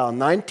watchtower,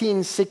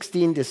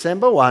 1916,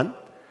 December 1.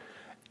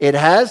 It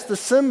has the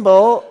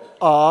symbol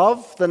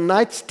of the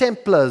Knights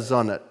Templars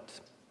on it.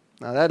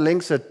 Now, that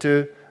links it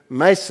to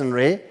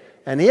Masonry.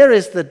 And here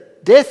is the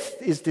death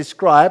is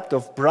described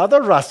of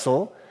Brother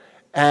Russell,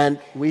 and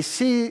we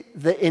see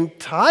the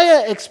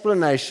entire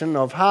explanation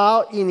of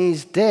how in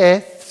his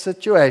death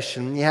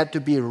situation he had to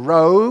be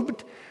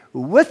robed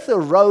with a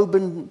robe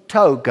and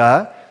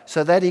toga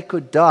so that he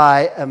could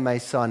die a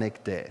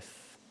Masonic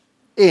death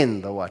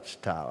in the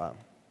watchtower.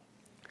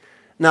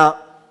 Now,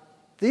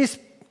 these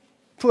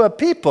poor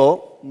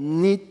people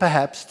need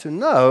perhaps to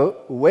know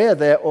where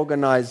their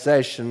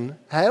organization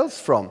hails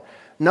from.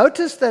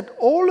 Notice that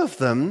all of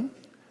them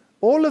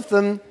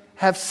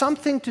have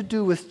something to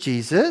do with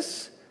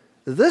Jesus.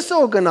 This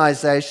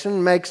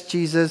organization makes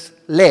Jesus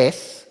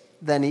less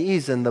than he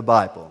is in the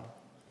Bible.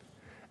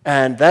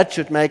 And that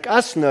should make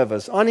us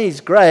nervous. On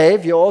his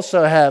grave, you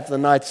also have the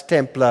Knights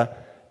Templar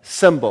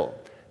symbol.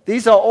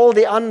 These are all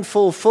the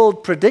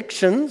unfulfilled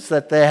predictions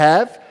that they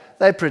have.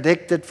 They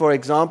predicted, for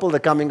example, the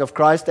coming of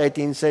Christ,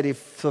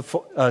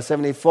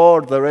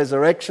 1874, the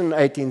resurrection,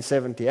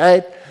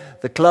 1878,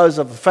 the close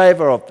of the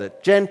favor of the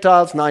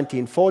Gentiles,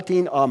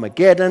 1914,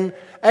 Armageddon.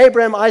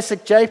 Abraham,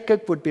 Isaac,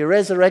 Jacob would be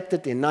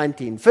resurrected in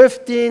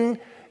 1915.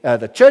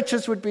 The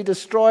churches would be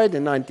destroyed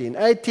in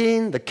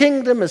 1918. The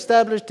kingdom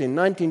established in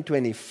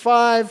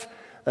 1925.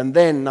 And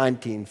then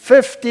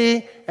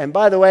 1950. And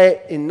by the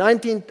way,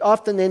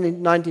 after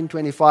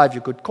 1925, you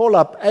could call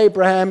up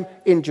Abraham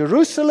in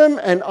Jerusalem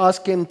and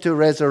ask him to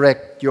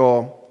resurrect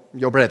your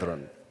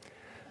brethren.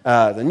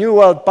 The New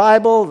World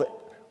Bible,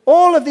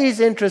 all of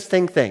these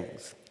interesting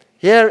things.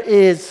 Here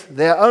is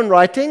their own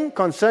writing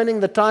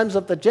concerning the times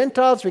of the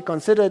Gentiles. We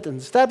consider it an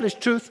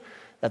established truth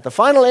that the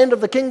final end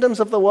of the kingdoms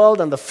of the world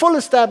and the full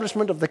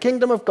establishment of the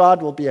kingdom of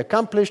God will be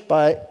accomplished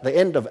by the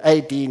end of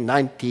AD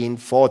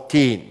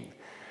 1914.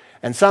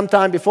 And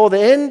sometime before the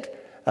end,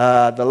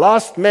 the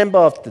last member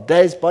of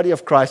today's body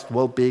of Christ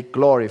will be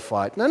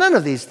glorified. Now, none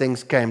of these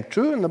things came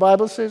true, and the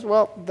Bible says,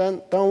 well,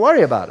 then don't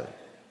worry about it.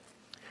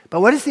 But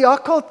what is the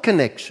occult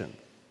connection?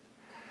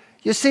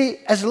 You see,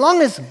 as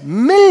long as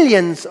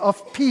millions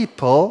of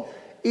people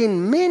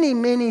in many,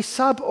 many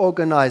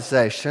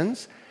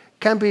sub-organizations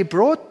can be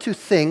brought to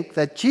think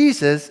that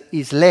Jesus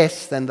is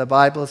less than the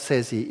Bible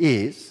says he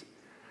is,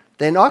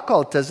 then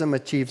occultism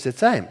achieves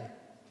its aim.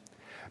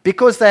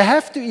 Because they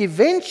have to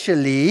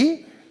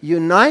eventually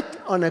unite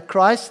on a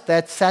Christ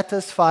that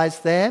satisfies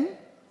them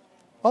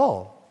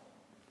all.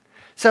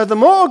 So the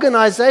more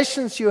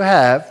organizations you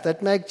have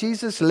that make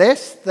Jesus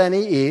less than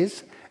he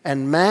is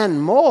and man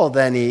more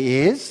than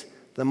he is,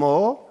 the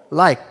more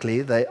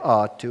likely they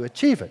are to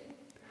achieve it.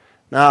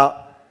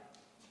 Now,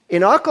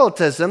 in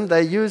occultism,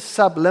 they use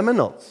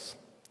subliminals.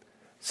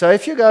 So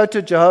if you go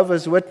to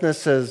Jehovah's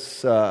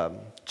Witnesses'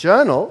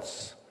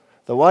 journals,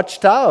 the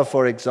Watchtower,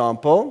 for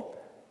example,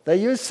 they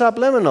use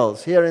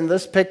subliminals. Here in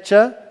this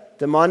picture,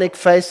 demonic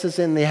faces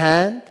in the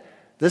hand.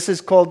 This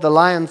is called the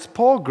lion's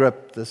paw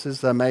grip. This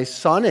is a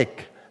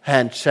Masonic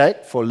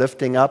handshake for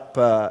lifting up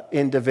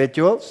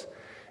individuals.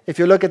 If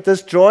you look at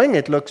this drawing,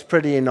 it looks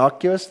pretty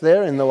innocuous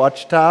there in the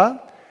Watchtower.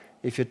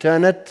 If you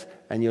turn it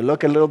and you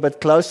look a little bit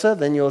closer,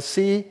 then you'll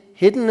see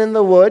hidden in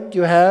the wood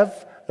you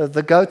have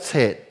the goat's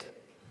head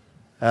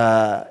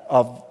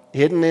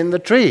hidden in the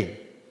tree.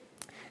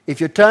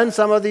 If you turn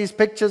some of these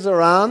pictures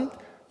around,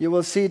 you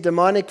will see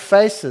demonic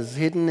faces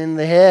hidden in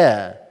the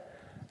hair.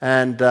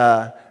 And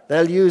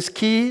they'll use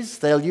keys,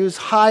 they'll use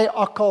high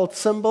occult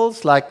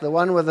symbols, like the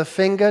one with the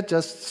finger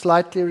just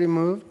slightly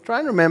removed. Try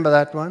and remember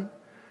that one,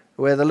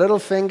 where the little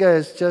finger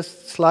is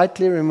just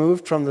slightly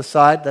removed from the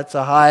side. That's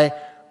a high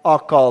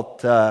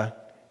occult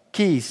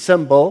key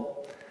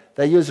symbol.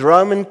 They use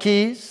Roman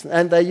keys,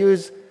 and they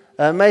use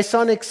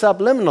Masonic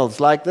subliminals,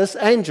 like this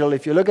angel.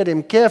 If you look at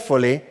him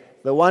carefully,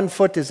 the one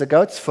foot is a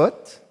goat's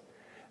foot.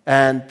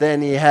 And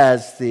then he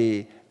has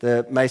the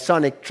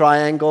Masonic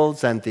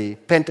triangles and the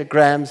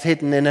pentagrams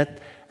hidden in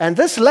it. And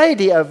this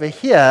lady over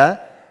here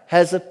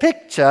has a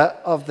picture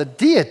of the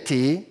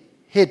deity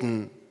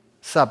hidden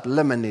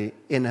subliminally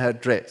in her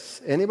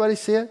dress. Anybody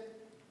see it?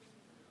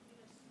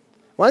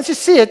 Once you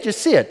see it, you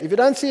see it. If you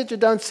don't see it, you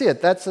don't see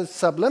it. That's a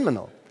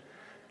subliminal.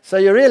 So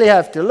you really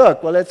have to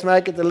look. Well, let's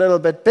make it a little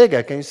bit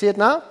bigger. Can you see it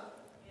now?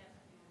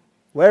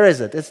 Where is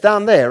it? It's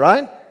down there,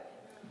 right?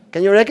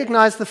 Can you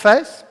recognize the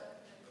face?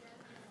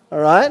 All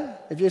right?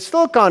 If you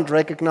still can't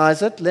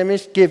recognize it, let me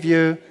give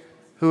you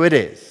who it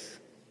is.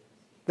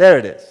 There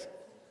it is.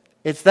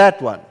 It's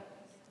that one.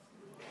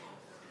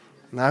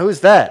 Now, who's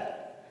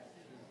that?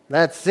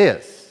 That's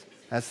Zeus.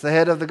 That's the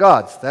head of the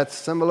gods. That's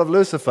the symbol of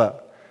Lucifer.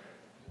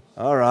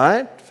 All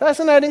right?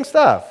 Fascinating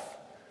stuff.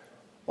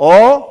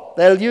 Or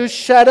they'll use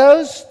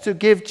shadows to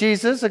give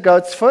Jesus a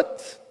goat's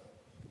foot,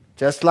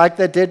 just like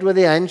they did with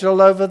the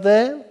angel over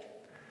there.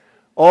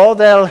 Or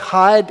they'll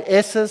hide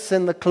S's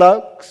in the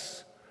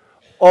cloaks.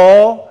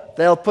 Or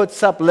they'll put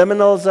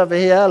subliminals over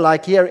here,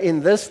 like here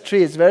in this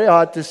tree. It's very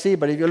hard to see,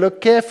 but if you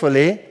look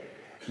carefully,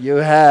 you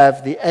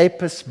have the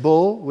Apis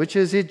bull, which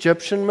is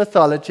Egyptian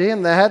mythology,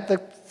 and they had the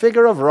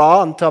figure of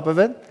Ra on top of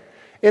it.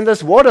 In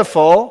this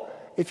waterfall,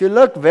 if you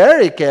look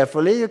very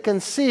carefully, you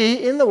can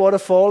see in the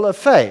waterfall a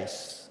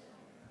face.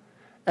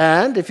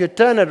 And if you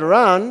turn it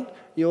around,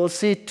 you will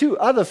see two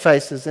other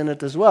faces in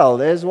it as well.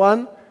 There's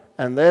one,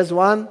 and there's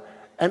one.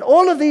 And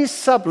all of these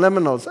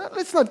subliminals,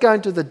 let's not go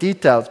into the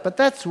details, but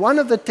that's one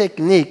of the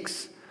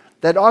techniques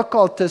that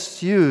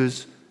occultists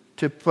use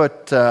to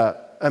put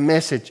a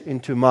message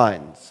into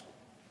minds.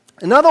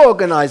 Another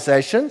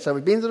organization, so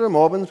we've been through the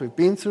Mormons, we've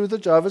been through the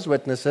Jehovah's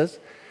Witnesses,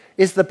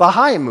 is the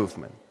Baha'i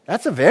movement.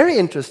 That's a very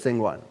interesting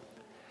one.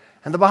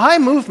 And the Baha'i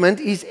movement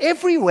is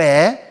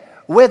everywhere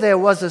where there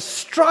was a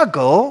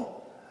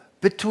struggle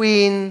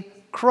between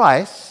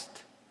Christ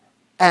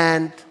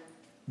and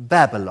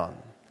Babylon.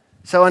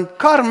 So on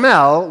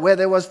Carmel, where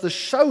there was the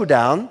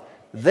showdown,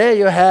 there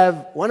you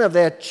have one of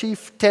their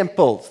chief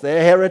temples,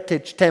 their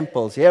heritage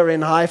temples, here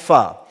in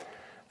Haifa.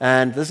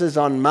 And this is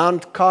on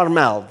Mount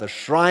Carmel, the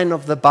shrine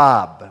of the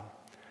Baab.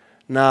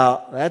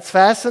 Now, that's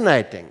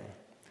fascinating.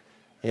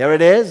 Here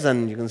it is,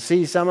 and you can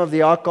see some of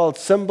the occult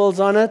symbols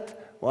on it.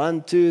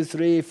 1, 2,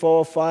 3,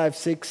 4, 5,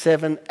 6,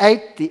 7,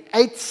 8. The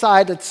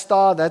 8-sided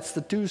star, that's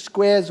the two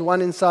squares, one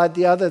inside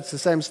the other. It's the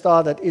same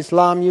star that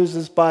Islam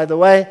uses, by the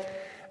way,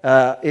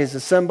 is a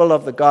symbol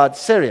of the god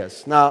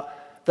Sirius. Now,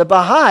 the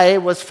Baha'i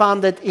was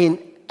founded in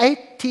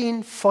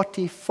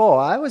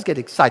 1844. I always get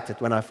excited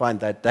when I find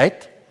that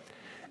date.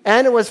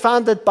 And it was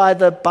founded by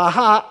the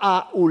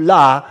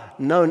Baha'u'llah,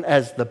 known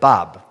as the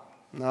Bab.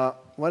 Now,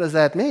 what does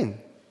that mean?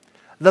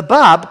 The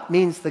Bab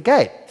means the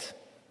gate.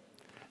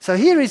 So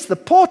here is the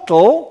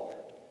portal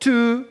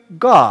to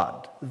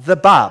God, the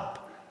Bab.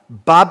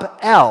 Bab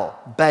el,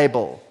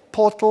 Babel,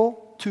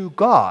 portal to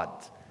God.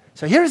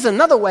 So here is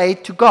another way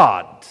to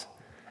God.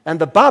 And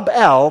the Bab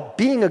el,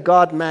 being a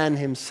God-man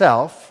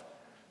himself,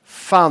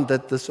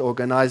 founded this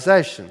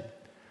organization.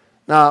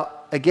 Now,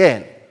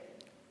 again,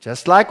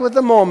 just like with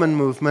the Mormon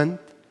movement,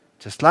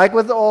 just like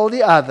with all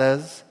the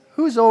others,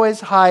 who's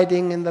always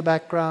hiding in the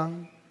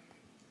background?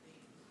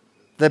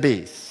 The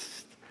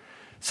beast.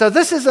 So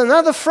this is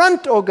another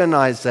front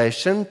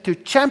organization to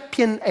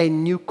champion a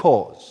new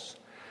cause,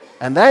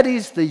 and that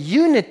is the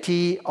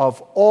unity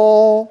of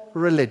all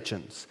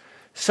religions.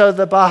 So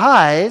the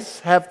Baha'is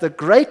have the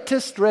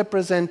greatest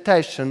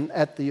representation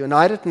at the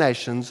United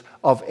Nations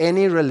of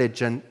any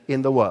religion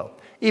in the world,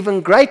 even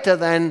greater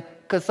than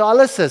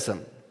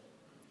Catholicism.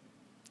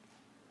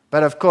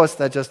 But of course,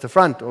 they're just a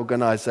front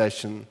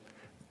organization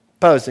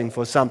posing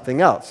for something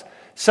else.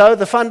 So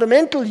the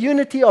fundamental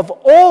unity of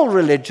all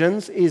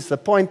religions is the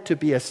point to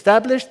be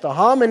established, the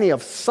harmony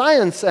of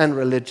science and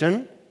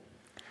religion.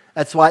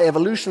 That's why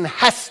evolution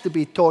has to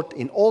be taught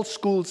in all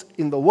schools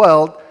in the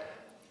world,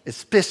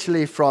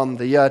 especially from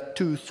the year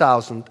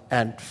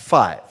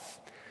 2005.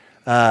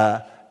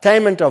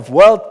 Attainment of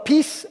world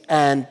peace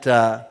and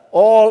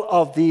all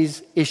of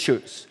these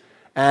issues.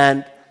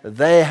 And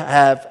they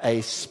have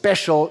a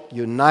special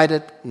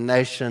United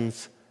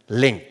Nations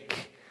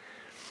link.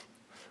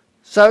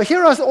 So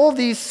here are all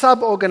these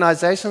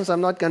sub-organizations.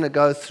 I'm not going to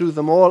go through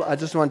them all. I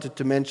just wanted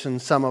to mention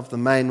some of the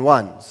main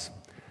ones.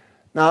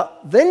 Now,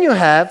 then you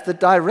have the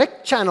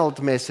direct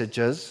channeled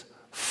messages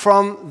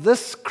from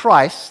this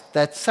Christ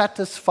that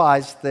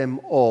satisfies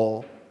them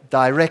all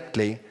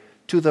directly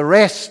to the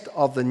rest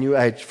of the New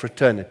Age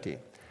fraternity.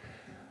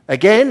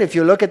 Again, if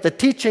you look at the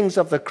teachings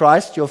of the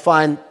Christ, you'll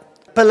find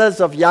pillars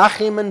of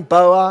Yachim and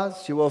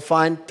Boaz. You will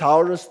find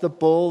Taurus, the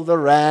bull, the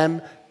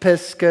ram,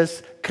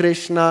 Piscus,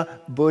 Krishna,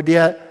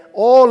 Buddha,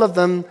 all of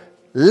them,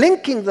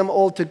 linking them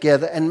all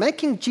together and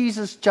making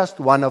Jesus just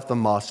one of the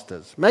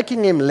masters,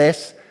 making him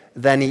less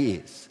than he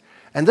is.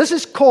 And this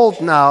is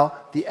called now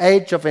the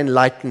age of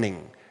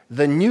enlightening,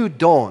 the new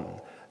dawn,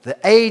 the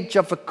age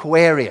of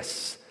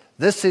Aquarius.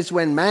 This is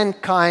when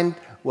mankind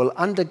will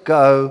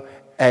undergo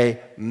a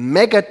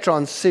mega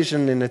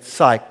transition in its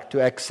psyche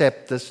to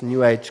accept this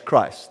new age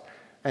Christ.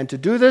 And to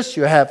do this,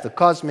 you have the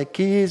cosmic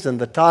keys and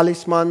the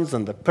talismans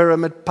and the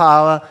pyramid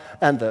power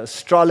and the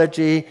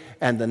astrology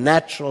and the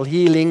natural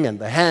healing and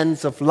the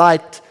hands of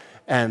light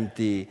and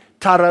the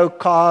tarot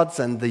cards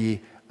and the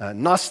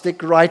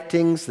Gnostic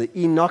writings, the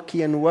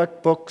Enochian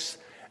workbooks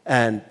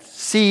and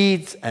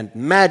seeds and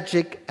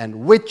magic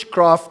and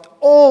witchcraft,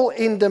 all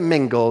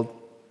intermingled.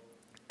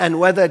 And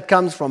whether it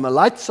comes from a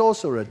light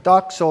source or a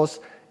dark source,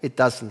 it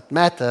doesn't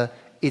matter.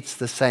 It's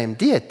the same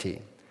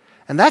deity.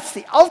 And that's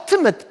the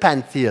ultimate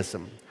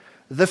pantheism,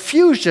 the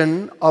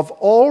fusion of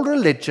all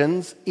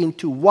religions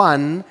into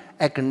one,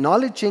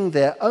 acknowledging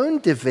their own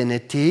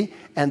divinity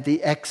and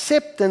the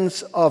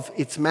acceptance of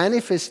its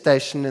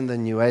manifestation in the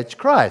New Age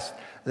Christ.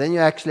 Then you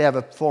actually have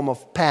a form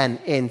of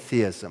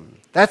panentheism.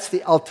 That's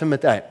the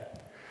ultimate aim.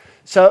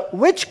 So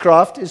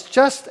witchcraft is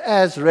just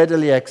as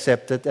readily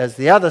accepted as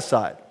the other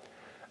side.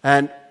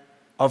 And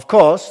of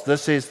course,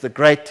 this is the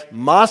great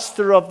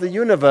master of the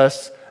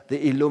universe,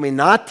 the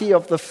Illuminati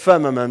of the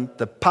firmament,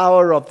 the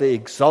power of the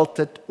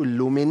exalted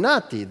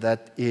Illuminati,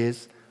 that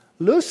is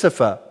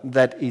Lucifer,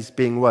 that is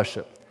being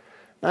worshipped.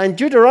 Now in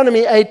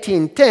Deuteronomy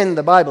 18:10,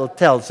 the Bible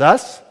tells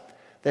us,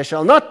 "There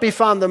shall not be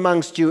found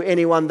amongst you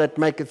anyone that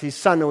maketh his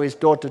son or his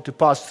daughter to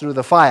pass through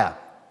the fire,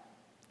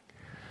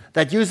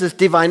 that uses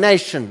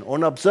divination, or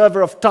an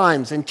observer of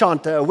times,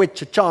 enchanter, a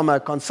witch, a charmer, a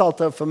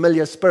consulter of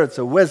familiar spirits,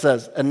 a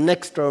wizard, a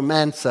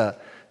necromancer."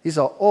 These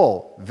are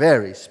all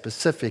very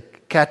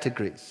specific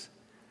categories.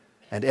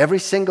 And every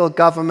single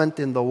government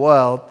in the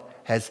world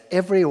has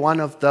every one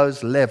of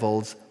those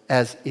levels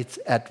as its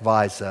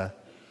advisor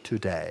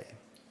today.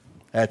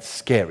 That's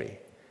scary.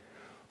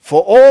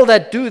 For all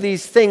that do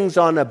these things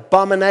are an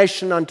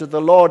abomination unto the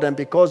Lord, and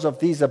because of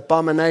these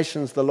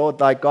abominations the Lord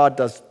thy God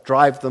does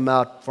drive them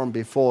out from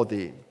before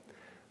thee.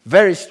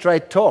 Very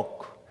straight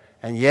talk.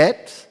 And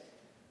yet,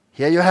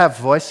 Here you have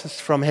voices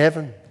from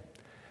heaven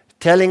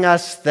telling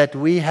us that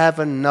we have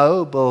a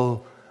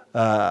noble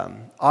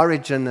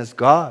origin as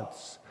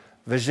gods.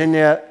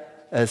 Virginia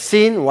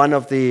Scene, one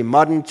of the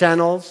modern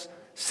channels,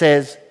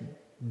 says,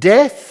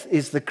 death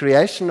is the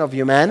creation of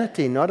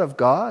humanity, not of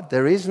God.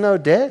 There is no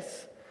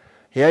death.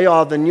 Here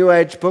are the New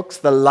Age books,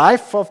 The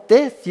Life of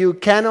Death. You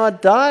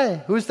cannot die.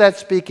 Who's that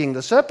speaking?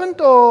 The serpent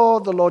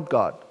or the Lord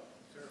God?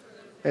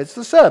 It's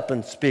the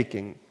serpent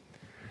speaking.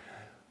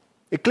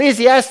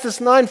 Ecclesiastes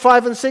 9,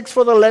 5 and 6,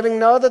 for the living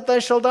know that they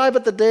shall die,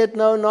 but the dead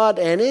know not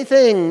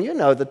anything. You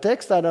know the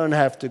text, I don't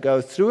have to go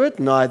through it.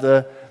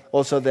 Neither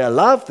also their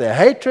love, their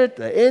hatred,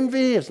 their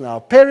envy is now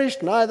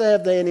perished, neither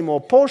have they any more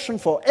portion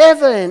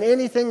forever in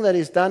anything that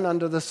is done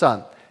under the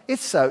sun.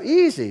 It's so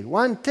easy.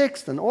 One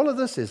text and all of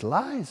this is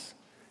lies.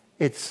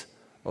 It's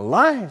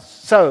lies.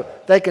 So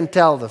they can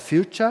tell the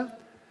future.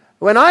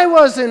 When I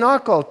was in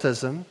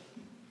occultism,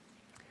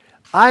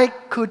 I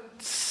could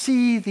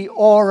see the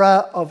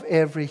aura of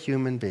every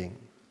human being.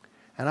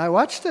 And I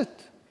watched it.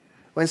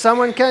 When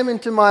someone came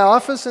into my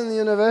office in the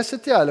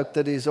university, I looked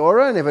at his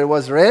aura, and if it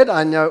was red,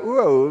 I know,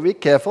 ooh, be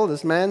careful,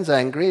 this man's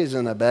angry, he's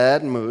in a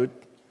bad mood.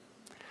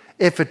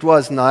 If it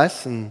was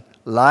nice and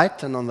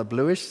light and on the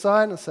bluish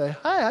side, I'd say,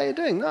 hi, how you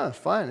doing? No,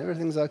 fine,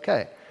 everything's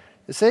okay.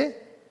 You see,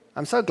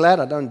 I'm so glad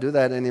I don't do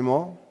that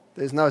anymore.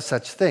 There's no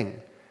such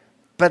thing.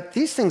 But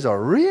these things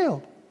are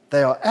real.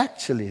 They are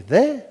actually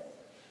there.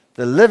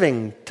 The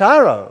living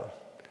tarot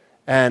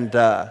and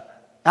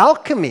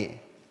alchemy.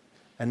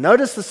 And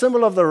notice the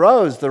symbol of the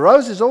rose. The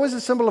rose is always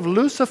a symbol of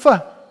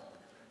Lucifer.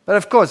 But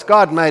of course,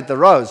 God made the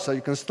rose, so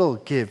you can still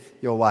give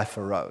your wife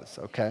a rose,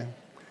 okay?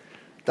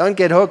 Don't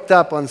get hooked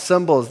up on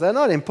symbols. They're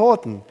not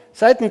important.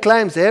 Satan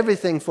claims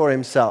everything for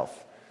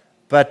himself.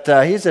 But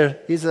he's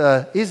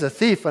a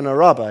thief and a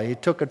robber. He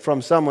took it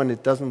from someone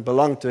it doesn't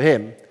belong to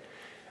him.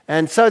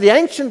 And so the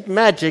ancient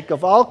magic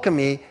of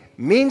alchemy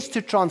means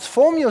to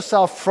transform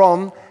yourself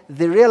from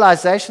the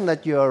realization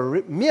that you are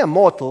a mere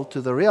mortal to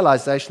the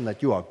realization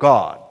that you are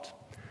God.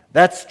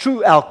 That's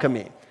true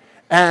alchemy.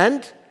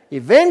 And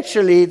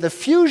eventually the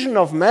fusion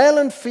of male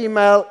and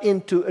female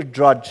into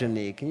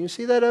androgyny. Can you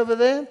see that over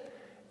there?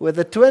 With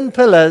the twin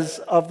pillars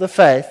of the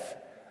faith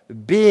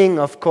being,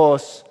 of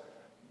course,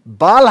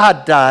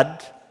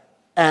 Baal-Hadad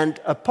and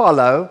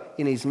Apollo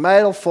in his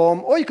male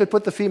form, or you could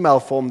put the female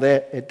form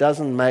there. It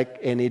doesn't make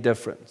any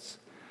difference.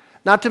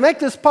 Now, to make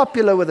this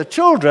popular with the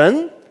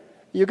children,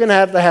 you can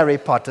have the Harry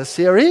Potter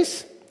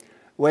series,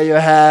 where you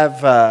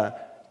have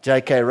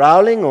J.K.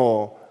 Rowling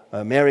or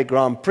Mary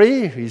Grand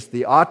Prix, who's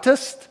the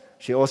artist.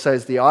 She also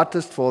is the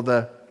artist for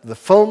the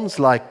films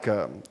like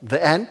The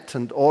Ant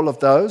and all of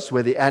those,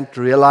 where the ant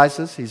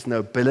realizes his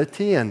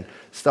nobility and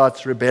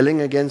starts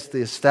rebelling against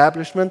the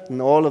establishment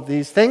and all of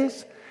these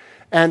things.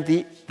 And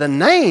the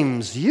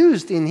names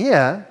used in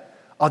here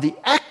are the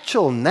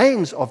actual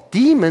names of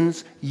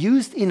demons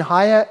used in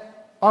higher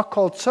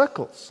occult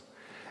circles.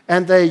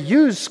 And they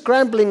use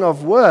scrambling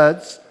of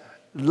words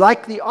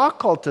like the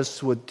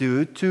occultists would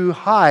do to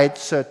hide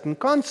certain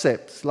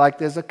concepts. Like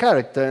there's a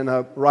character in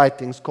her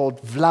writings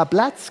called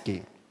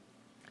Blavatsky,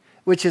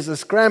 which is a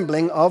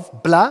scrambling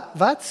of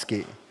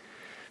Blavatsky.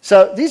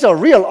 So these are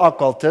real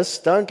occultists.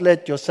 Don't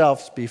let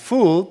yourselves be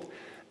fooled.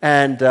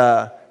 And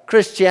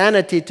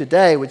Christianity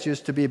Today, which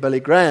used to be Billy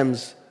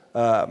Graham's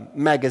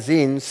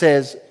magazine,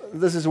 says,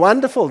 this is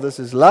wonderful, this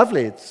is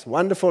lovely, it's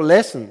wonderful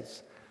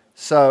lessons.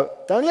 So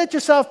don't let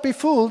yourself be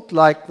fooled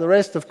like the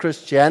rest of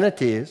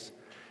Christianity is.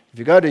 If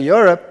you go to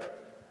Europe,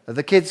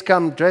 the kids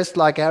come dressed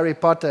like Harry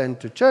Potter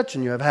into church,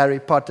 and you have Harry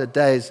Potter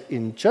days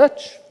in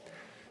church.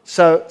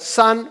 So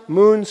sun,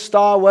 moon,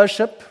 star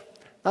worship.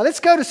 Now let's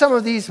go to some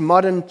of these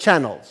modern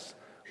channels.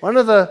 One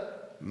of the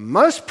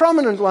most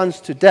prominent ones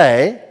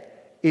today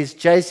is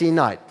Jay-Z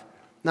Night.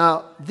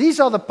 Now, these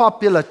are the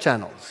popular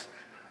channels.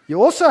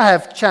 You also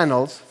have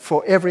channels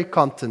for every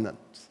continent.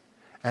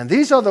 And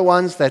these are the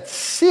ones that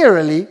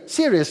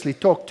seriously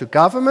talk to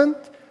government,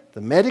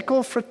 the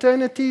medical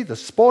fraternity, the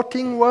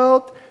sporting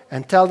world,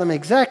 and tell them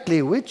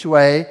exactly which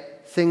way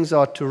things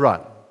are to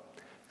run.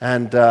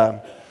 And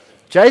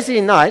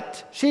Jay-Z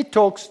Knight, she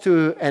talks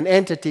to an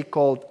entity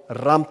called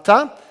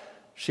Ramta.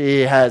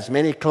 She has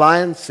many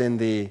clients in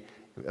the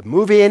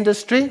movie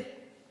industry.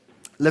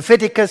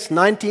 Leviticus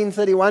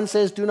 19:31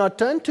 says, do not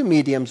turn to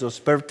mediums or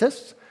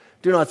spiritists.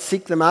 Do not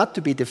seek them out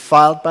to be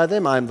defiled by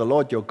them. I am the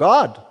Lord your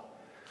God.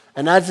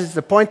 And as is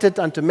appointed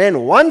unto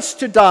men once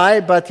to die,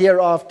 but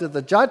hereafter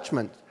the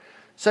judgment.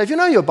 So if you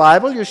know your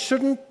Bible, you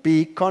shouldn't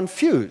be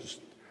confused.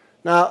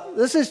 Now,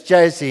 this is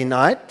Jay-Z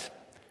Knight,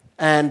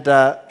 and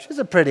she's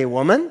a pretty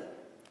woman.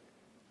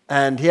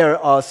 And here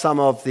are some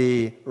of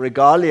the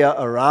regalia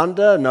around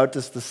her.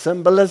 Notice the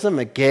symbolism.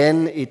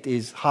 Again, it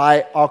is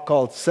high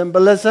occult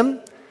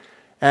symbolism.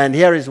 And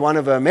here is one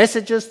of her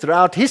messages.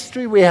 Throughout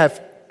history, we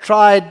have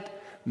tried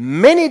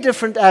many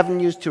different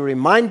avenues to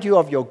remind you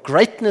of your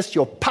greatness,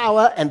 your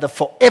power, and the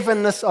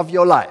foreverness of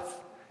your life.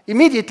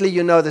 Immediately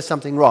you know there's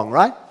something wrong,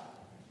 right?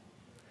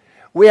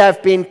 We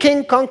have been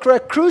king, conqueror,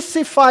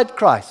 crucified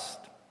Christ.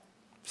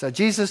 So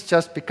Jesus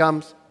just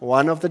becomes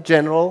one of the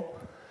general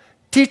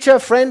teacher,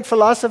 friend,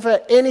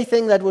 philosopher,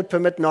 anything that would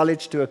permit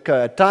knowledge to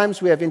occur. At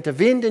times we have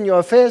intervened in your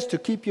affairs to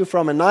keep you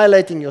from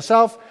annihilating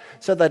yourself,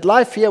 so that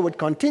life here would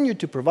continue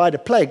to provide a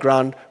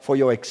playground for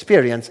your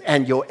experience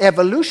and your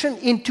evolution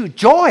into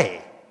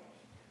joy.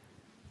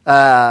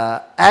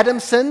 Adam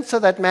sinned so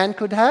that man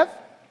could have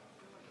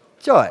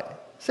joy.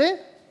 See?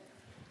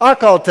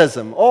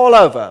 Occultism all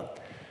over.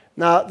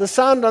 Now, the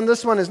sound on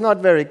this one is not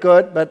very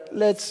good, but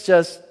let's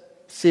just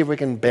see if we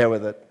can bear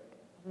with it.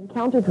 I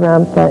encountered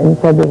Ramtha in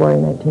February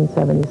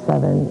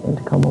 1977 in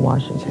Tacoma,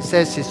 Washington. She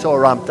says she saw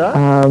Ramtha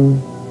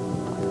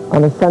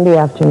on a Sunday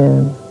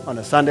afternoon. On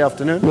a Sunday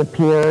afternoon? He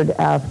appeared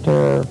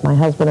after my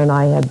husband and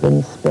I had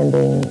been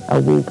spending a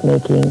week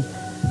making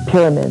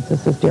pyramids.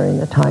 This is during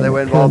the time they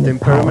were involved in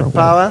pyramid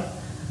power?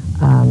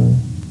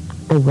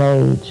 The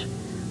rage.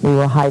 We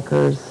were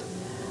hikers.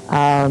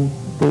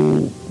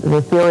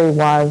 The theory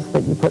was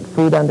that you put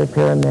food under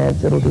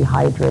pyramids, it'll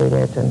dehydrate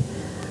it, and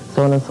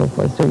so on and so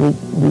forth. So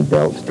we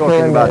built pyramids.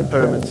 Talking about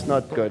pyramids,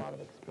 not good.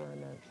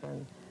 Experiments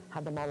and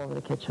had them all over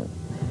the kitchen.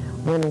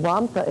 When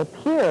Ramtha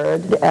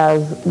appeared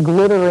as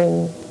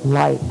glittering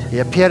light. He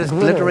appeared as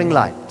glittering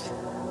light.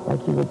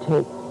 Like you would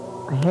take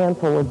a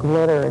handful of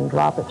glitter and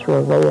drop it through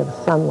a ray of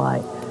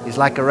sunlight. He's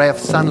like a ray of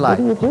sunlight.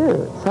 What do you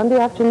do? It's Sunday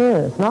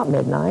afternoon. It's not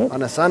midnight.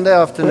 On a Sunday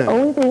afternoon. The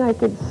only thing I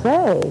could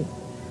say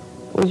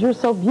was, "You're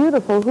so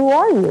beautiful. Who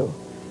are you?"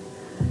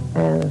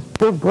 And a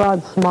big,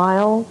 broad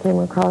smile came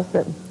across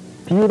that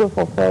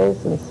beautiful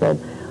face and said,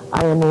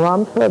 "I am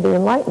Ramtha, the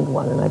Enlightened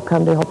One, and I've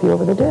come to help you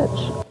over the ditch."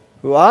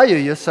 Who are you?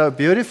 You're so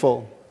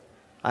beautiful.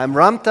 I'm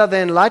Ramtha, the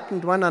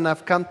Enlightened One, and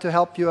I've come to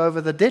help you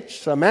over the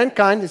ditch. So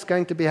mankind is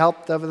going to be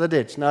helped over the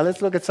ditch. Now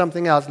let's look at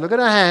something else. Look at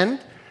her hand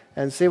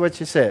and see what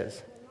she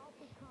says.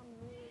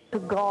 To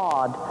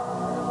God,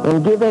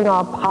 in giving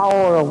our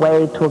power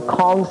away to a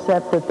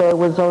concept that there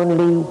was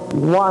only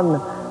one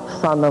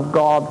Son of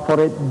God, for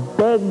it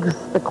begs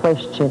the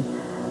question,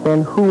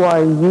 then who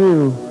are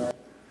you?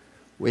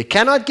 We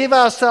cannot give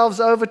ourselves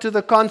over to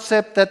the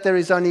concept that there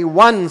is only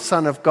one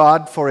Son of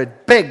God, for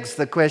it begs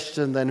the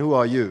question, then who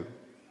are you?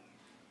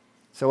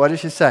 So what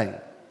is she saying?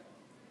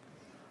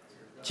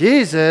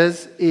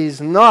 Jesus is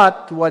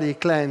not what he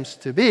claims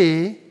to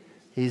be.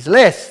 He's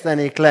less than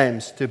he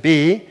claims to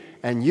be,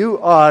 and you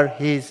are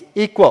his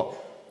equal.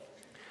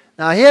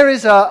 Now here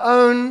is our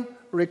own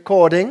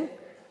recording,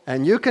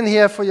 and you can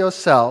hear for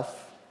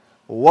yourself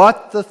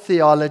what the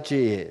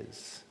theology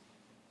is.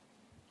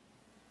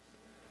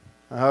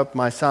 I hope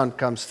my sound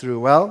comes through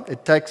well.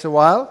 It takes a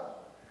while.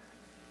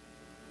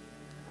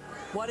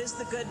 What is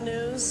the good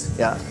news?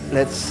 Yeah,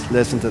 let's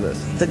listen to this.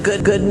 The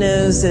good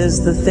news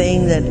is the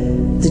thing that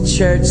the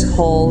church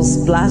holds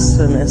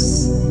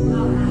blasphemous.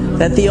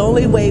 That the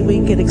only way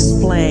we could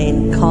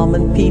explain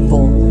common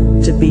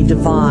people to be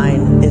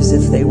divine is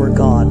if they were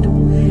God.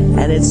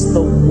 And it's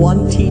the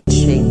one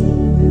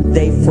teaching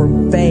they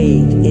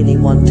forbade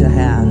anyone to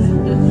have.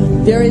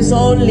 There is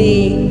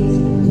only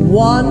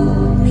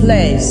one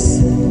place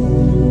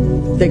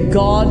that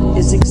God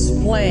is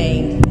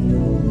explained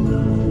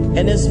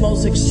in his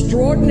most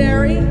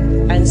extraordinary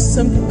and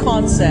simple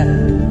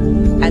concept,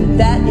 and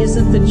that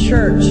isn't the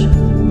church.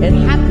 It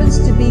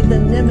happens to be the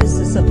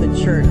nemesis of the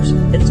church.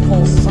 It's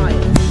called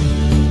science.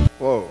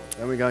 Whoa,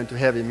 then we're going to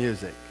heavy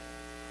music.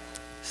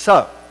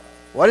 So,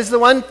 what is the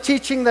one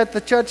teaching that the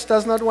church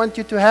does not want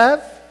you to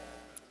have?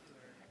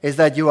 Is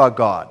that you are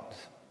God.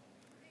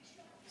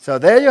 So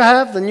there you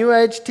have the New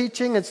Age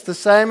teaching. It's the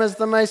same as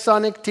the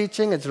Masonic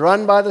teaching. It's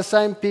run by the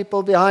same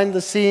people behind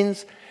the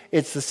scenes.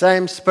 It's the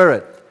same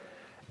spirit.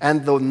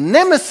 And the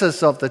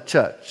nemesis of the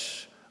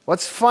church,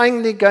 what's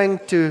finally going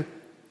to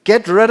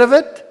get rid of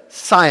it?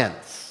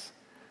 Science.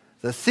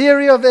 The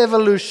theory of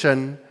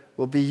evolution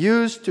will be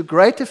used to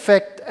great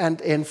effect and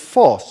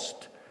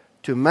enforced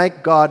to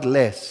make God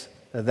less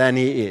than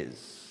he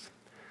is.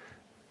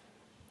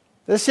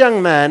 This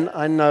young man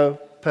I know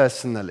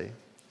personally.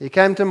 He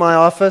came to my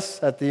office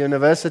at the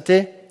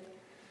university,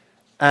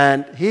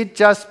 and he'd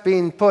just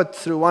been put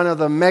through one of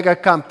the mega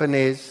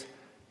companies,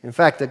 in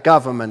fact, a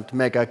government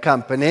mega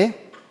company,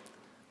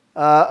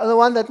 the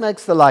one that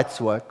makes the lights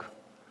work.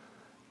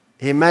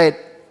 They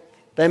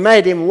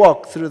made him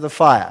walk through the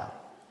fire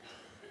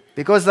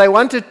because they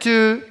wanted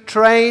to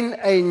train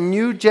a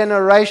new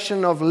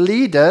generation of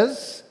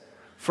leaders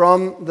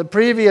from the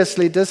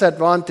previously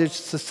disadvantaged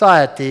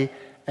society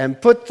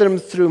and put them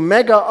through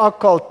mega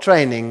occult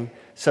training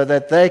so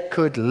that they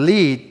could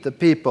lead the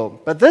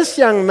people. But this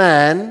young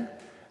man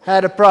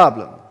had a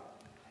problem.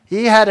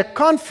 He had a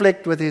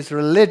conflict with his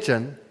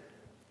religion,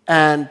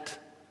 and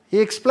he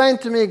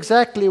explained to me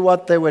exactly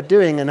what they were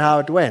doing and how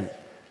it went.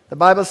 The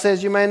Bible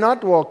says you may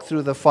not walk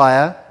through the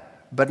fire,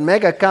 but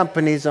mega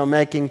companies are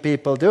making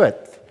people do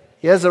it.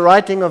 Here's a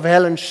writing of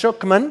Helen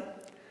Schuckman.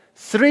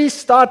 3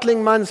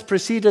 startling months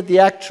preceded the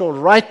actual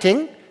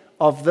writing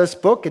of this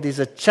book. It is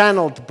a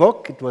channeled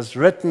book. It was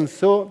written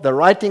through. The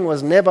writing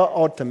was never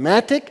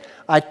automatic.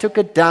 I took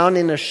it down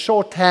in a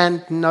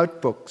shorthand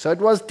notebook. So it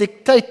was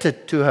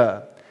dictated to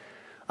her.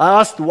 I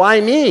asked,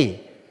 why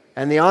me?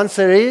 And the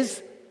answer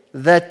is,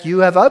 that you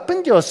have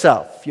opened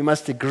yourself. You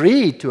must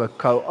agree to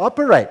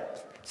cooperate.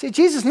 See,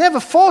 Jesus never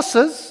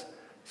forces,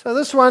 so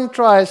this one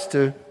tries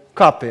to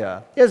copy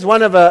her. Here's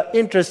one of her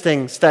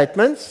interesting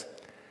statements,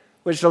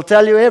 which will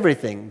tell you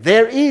everything.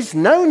 There is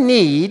no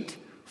need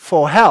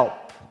for help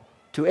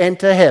to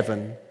enter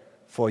heaven,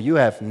 for you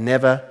have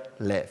never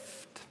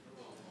left.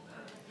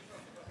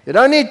 You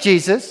don't need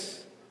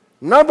Jesus.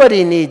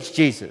 Nobody needs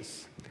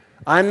Jesus.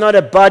 I'm not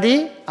a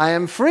body. I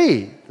am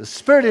free. The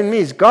Spirit in me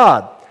is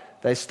God.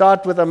 They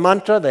start with a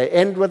mantra. They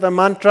end with a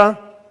mantra.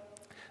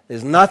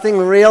 There's nothing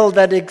real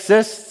that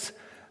exists.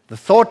 The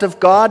thought of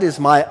God is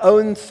my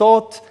own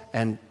thought,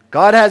 and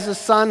God has a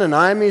son, and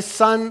I'm his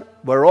son.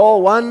 We're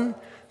all one.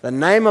 The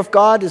name of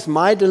God is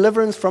my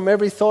deliverance from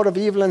every thought of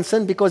evil and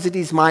sin, because it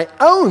is my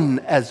own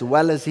as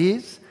well as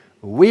his.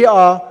 We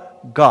are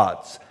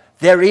God's.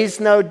 There is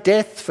no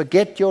death.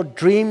 Forget your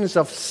dreams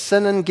of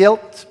sin and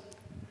guilt.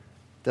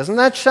 Doesn't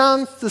that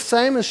sound the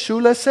same as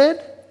Shula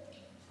said?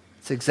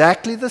 It's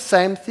exactly the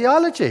same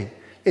theology.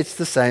 It's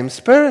the same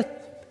spirit.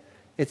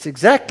 It's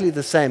exactly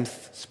the same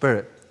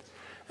spirit.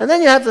 And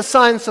then you have the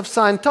science of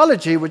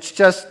Scientology, which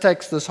just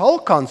takes this whole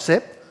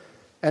concept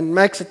and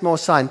makes it more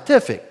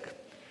scientific.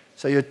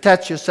 So you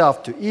attach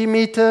yourself to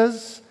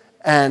e-meters,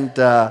 and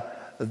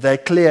they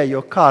clear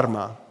your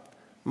karma.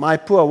 My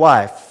poor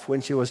wife, when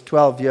she was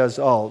 12 years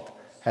old,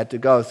 had to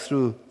go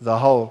through the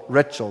whole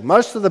ritual.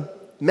 Most of the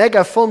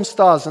mega film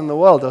stars in the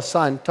world are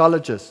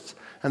Scientologists,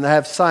 and they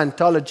have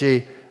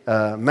Scientology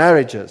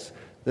marriages.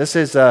 This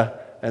is a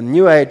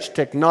new age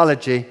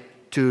technology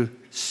to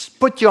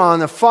put you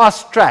on a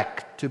fast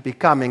track to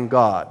becoming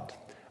God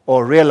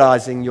or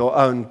realizing your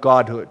own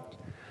godhood.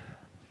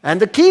 And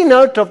the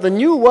keynote of the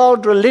New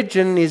World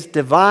religion is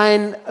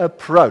divine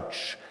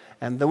approach.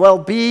 And there will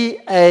be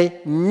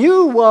a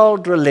New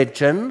World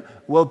religion,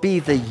 will be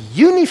the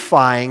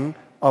unifying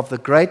of the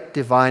great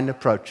divine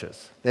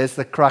approaches. There's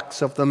the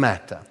crux of the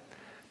matter.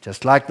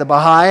 Just like the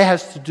Baha'i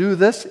has to do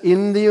this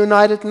in the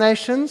United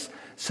Nations,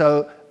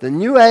 so the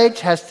New Age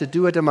has to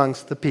do it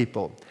amongst the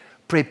people.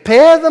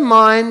 Prepare the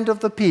mind of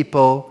the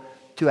people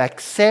to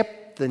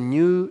accept the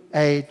New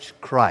Age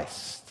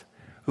Christ,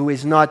 who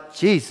is not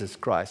Jesus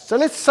Christ. So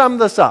let's sum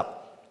this up.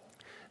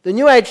 The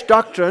New Age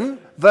doctrine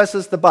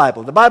versus the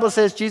Bible. The Bible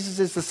says Jesus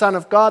is the Son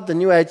of God. The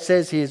New Age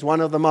says he is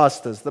one of the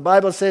masters. The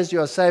Bible says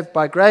you are saved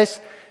by grace.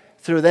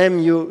 Through them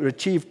you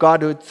achieve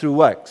godhood through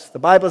works. The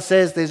Bible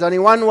says there's only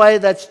one way,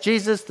 that's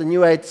Jesus. The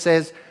New Age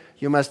says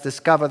you must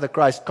discover the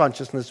Christ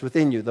consciousness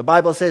within you. The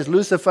Bible says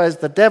Lucifer is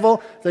the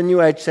devil. The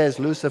New Age says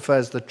Lucifer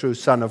is the true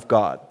Son of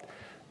God.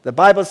 The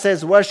Bible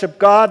says worship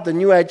God. The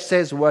New Age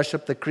says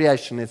worship the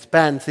creation. It's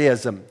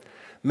pantheism.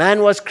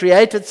 Man was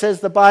created,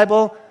 says the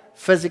Bible.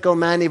 Physical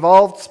man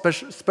evolved.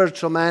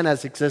 Spiritual man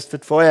has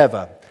existed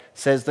forever,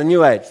 says the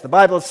New Age. The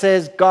Bible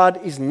says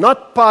God is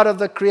not part of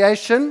the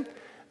creation.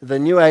 The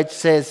New Age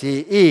says he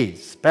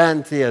is.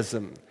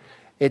 Pantheism.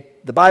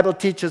 The Bible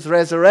teaches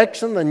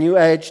resurrection. The New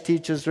Age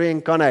teaches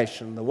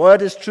reincarnation. The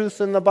word is truth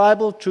in the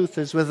Bible. Truth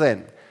is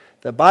within.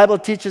 The Bible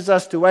teaches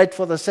us to wait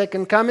for the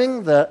second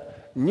coming. The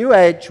New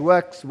Age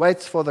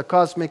waits for the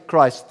cosmic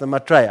Christ, the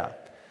Maitreya.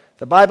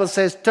 The Bible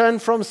says turn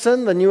from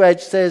sin. The New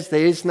Age says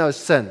there is no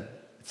sin.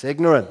 It's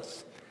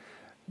ignorance.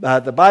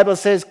 The Bible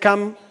says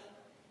become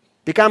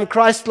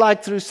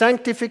Christ-like through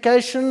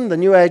sanctification. The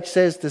New Age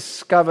says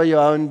discover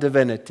your own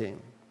divinity.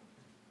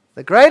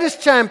 The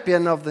greatest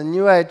champion of the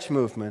New Age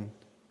movement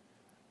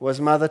was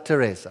Mother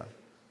Teresa.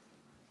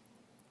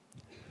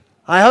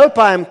 I hope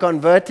I am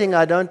converting.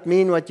 I don't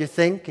mean what you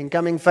think. In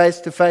coming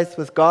face to face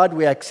with God,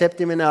 we accept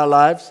him in our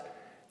lives.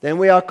 Then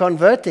we are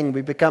converting.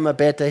 We become a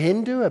better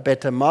Hindu, a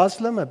better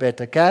Muslim, a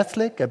better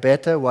Catholic, a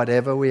better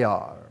whatever we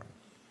are.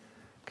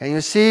 Can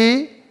you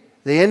see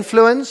the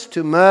influence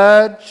to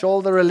merge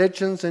all the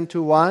religions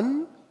into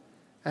one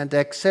and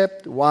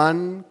accept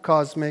one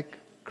cosmic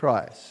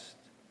Christ?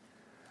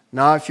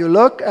 Now, if you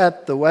look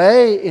at the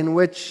way in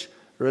which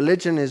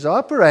religion is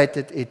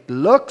operated, it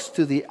looks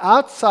to the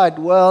outside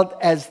world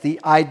as the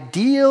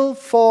ideal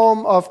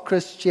form of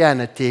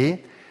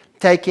Christianity,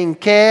 taking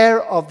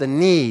care of the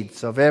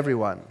needs of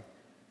everyone.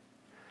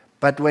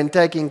 But when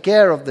taking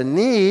care of the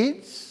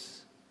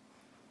needs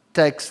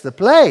takes the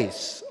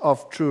place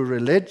of true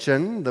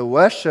religion, the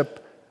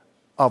worship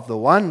of the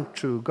one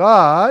true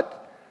God,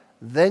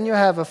 then you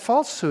have a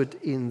falsehood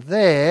in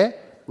there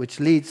which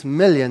leads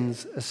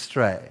millions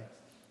astray.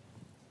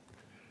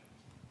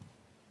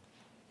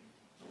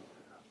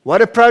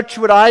 What approach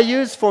would I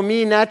use? For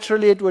me,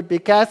 naturally, it would be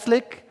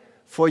Catholic.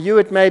 For you,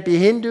 it may be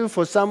Hindu.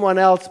 For someone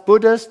else,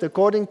 Buddhist.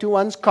 According to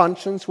one's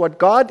conscience, what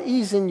God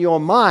is in your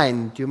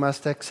mind, you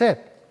must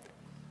accept.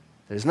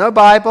 There's no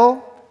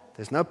Bible.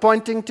 There's no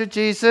pointing to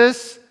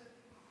Jesus.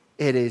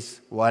 It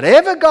is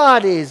whatever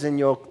God is in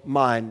your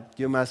mind,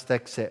 you must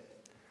accept.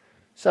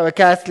 So a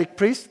Catholic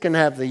priest can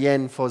have the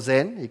yen for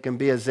Zen. He can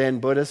be a Zen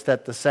Buddhist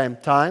at the same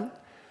time.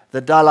 The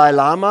Dalai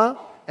Lama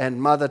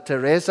and Mother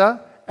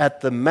Teresa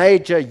at the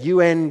major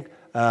UN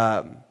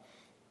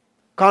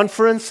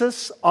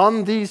conferences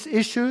on these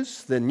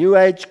issues, the New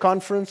Age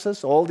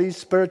conferences, all these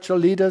spiritual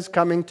leaders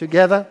coming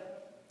together,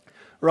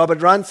 Robert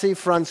Ranzi,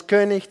 Franz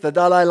Koenig, the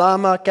Dalai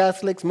Lama,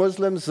 Catholics,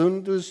 Muslims,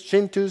 Hindus,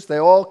 Shintos, they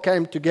all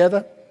came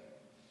together.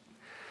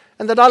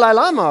 And the Dalai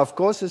Lama, of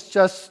course, is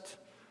just,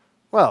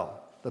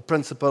 well, the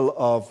principle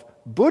of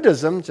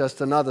Buddhism,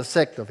 just another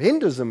sect of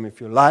Hinduism,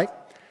 if you like.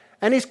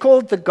 And he's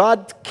called the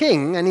God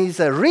King, and he's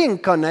a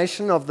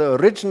reincarnation of the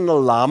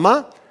original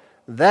Lama.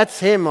 That's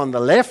him on the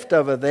left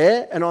over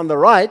there, and on the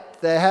right,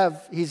 they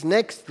have his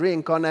next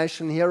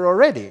reincarnation here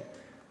already.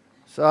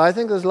 So I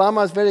think this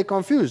Lama is very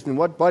confused in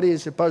what body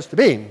he's supposed to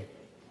be.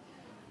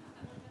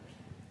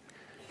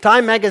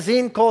 Time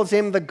magazine calls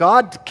him the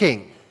God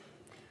King,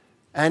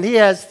 and he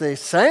has the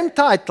same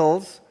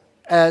titles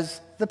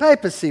as the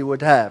papacy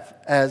would have,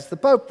 as the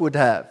Pope would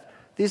have.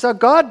 These are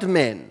God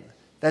men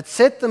that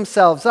set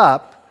themselves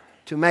up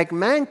to make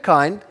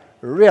mankind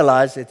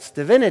realize its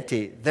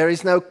divinity. There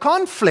is no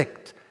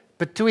conflict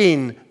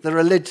between the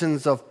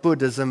religions of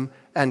Buddhism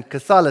and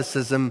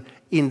Catholicism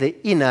in the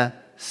inner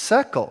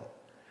circle.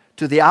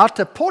 To the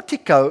outer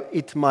portico,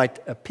 it might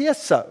appear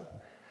so.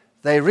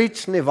 They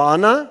reach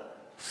nirvana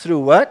through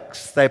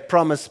works, they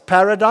promise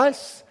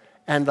paradise,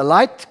 and the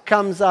light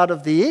comes out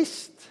of the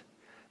east.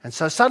 And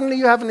so suddenly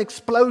you have an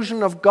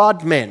explosion of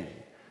God-men.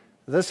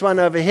 This one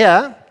over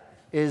here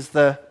is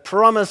the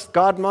promised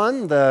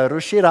God-man, the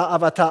Rushira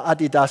Avatar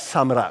Adidas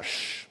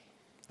Samrash.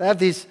 They have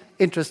these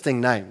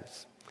interesting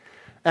names.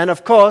 And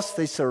of course,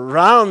 they're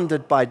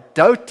surrounded by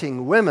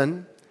doting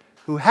women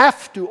who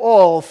have to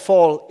all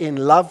fall in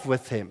love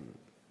with him.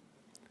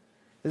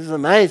 This is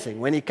amazing.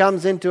 When he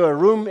comes into a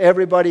room,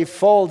 everybody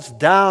falls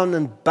down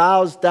and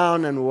bows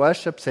down and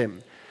worships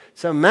him.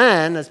 So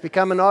man has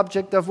become an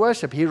object of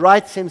worship. He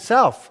writes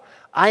himself,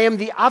 I am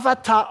the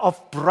avatar of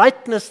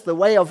brightness, the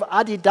way of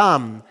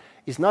Adidam.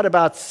 It's not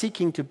about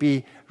seeking to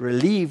be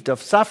relieved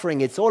of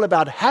suffering. It's all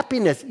about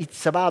happiness.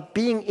 It's about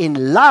being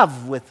in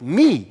love with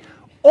me.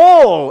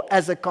 All,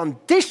 as a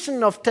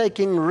condition of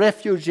taking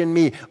refuge in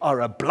me,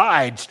 are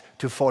obliged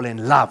to fall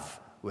in love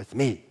with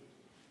me.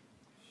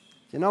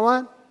 You know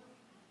what?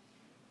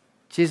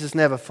 Jesus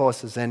never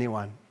forces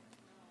anyone.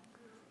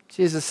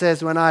 Jesus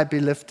says, when I be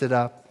lifted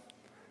up,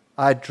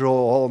 I draw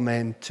all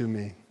men to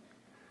me.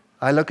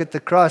 I look at the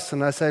cross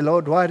and I say,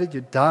 Lord, why did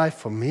you die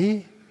for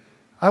me?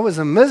 I was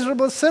a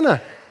miserable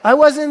sinner. I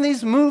was in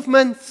these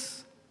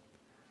movements.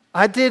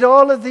 I did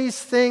all of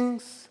these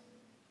things.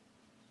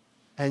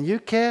 And you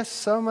care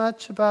so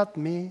much about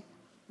me.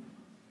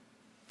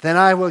 Then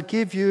I will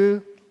give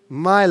you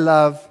my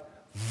love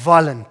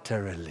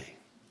voluntarily.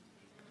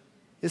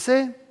 You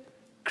see?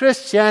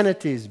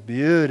 Christianity is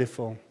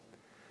beautiful.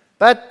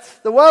 But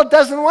the world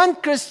doesn't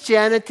want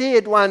Christianity.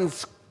 It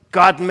wants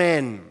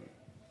God-men.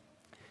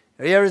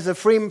 Here is a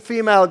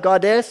female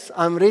goddess,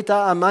 Amrita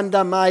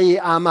Amanda Mai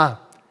Ama.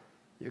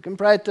 You can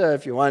pray to her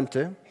if you want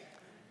to.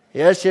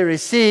 Here she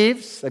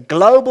receives a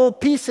Global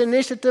Peace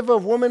Initiative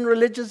of Women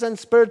Religious and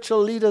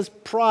Spiritual Leaders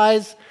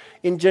Prize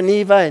in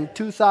Geneva in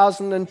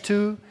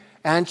 2002,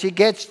 and she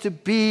gets to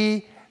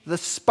be the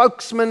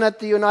spokesman at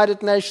the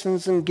United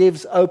Nations and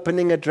gives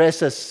opening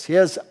addresses.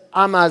 Here's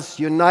Ama's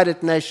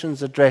United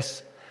Nations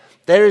address.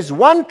 There is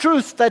one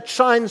truth that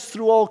shines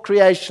through all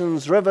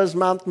creations, rivers,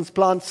 mountains,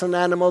 plants, and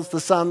animals, the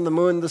sun, the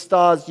moon, the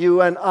stars, you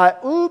and I.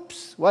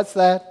 Oops, what's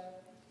that?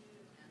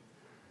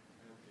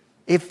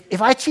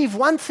 If I achieve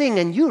one thing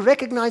and you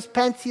recognize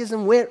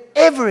pantheism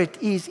wherever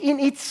it is, in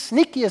its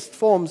sneakiest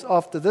forms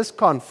after this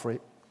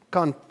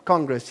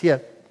Congress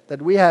here,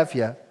 that we have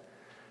here,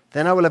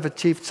 then I will have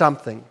achieved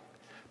something.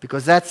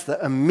 Because that's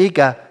the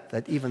Amiga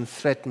that even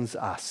threatens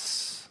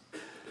us.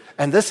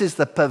 And this is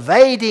the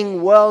pervading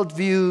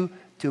worldview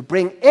to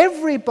bring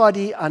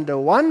everybody under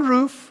one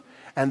roof,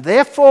 and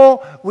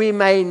therefore we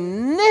may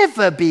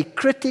never be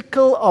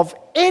critical of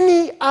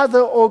any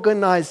other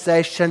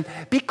organization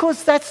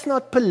because that's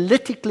not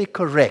politically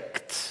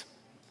correct.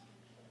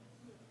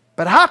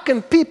 But how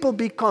can people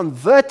be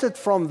converted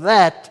from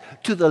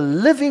that to the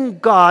living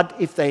God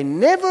if they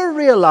never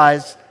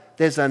realize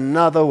there's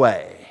another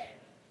way?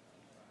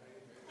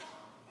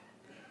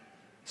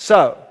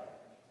 So,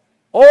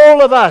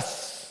 all of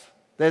us,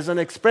 there's an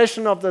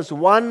expression of this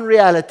one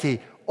reality.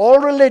 All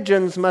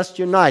religions must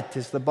unite,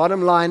 is the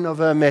bottom line of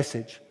her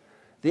message.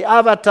 The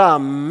avatar,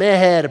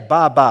 Meher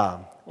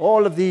Baba,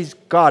 all of these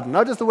God.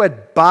 Notice the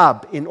word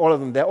Bab in all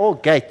of them. They're all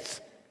gates.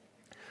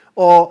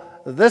 Or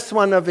this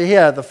one over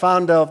here, the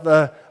founder of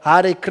the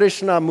Hare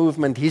Krishna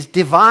movement, his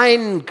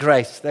divine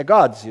grace. They're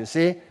gods, you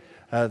see.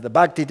 The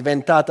Bhakti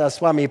Ventata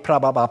Swami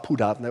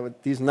Prabhupada.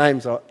 These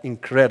names are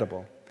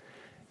incredible.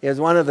 Here's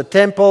one of the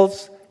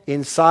temples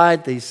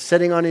inside. He's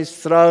sitting on his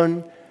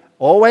throne.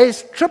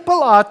 Always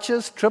triple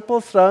arches,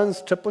 triple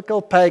thrones,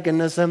 typical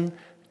paganism,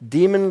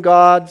 demon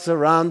gods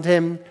around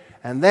him.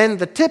 And then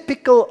the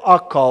typical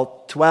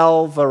occult,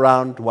 12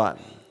 around one.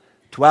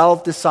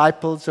 12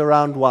 disciples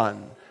around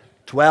one.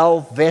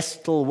 12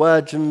 Vestal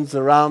virgins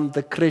around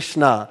the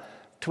Krishna.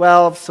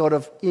 12 sort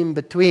of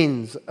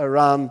in-betweens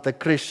around the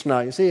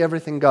Krishna. You see,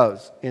 everything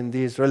goes in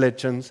these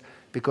religions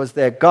because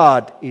their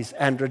God is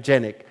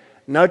androgenic.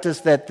 Notice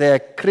that their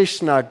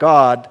Krishna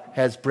God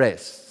has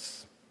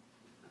breasts.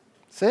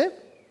 See?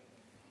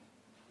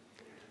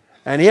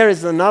 And here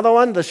is another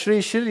one, the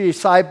Sri Shri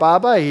Sai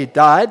Baba. He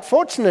died.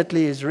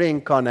 Fortunately, he's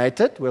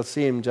reincarnated. We'll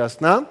see him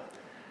just now.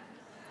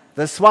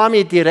 The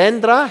Swami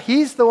Dhirendra,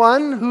 he's the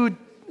one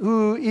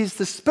who is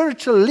the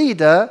spiritual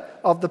leader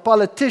of the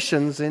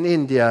politicians in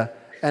India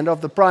and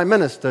of the prime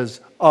ministers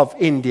of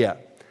India.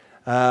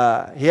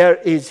 Here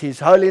is His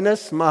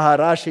Holiness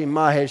Maharishi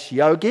Mahesh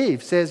Yogi. He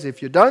says,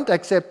 if you don't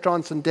accept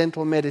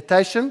transcendental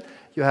meditation,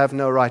 you have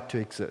no right to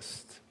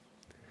exist.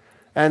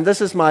 And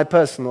this is my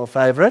personal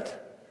favorite.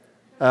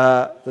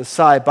 The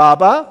Sai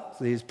Baba,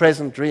 his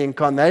present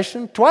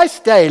reincarnation. Twice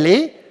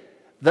daily,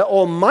 the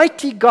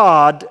Almighty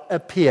God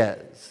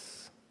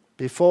appears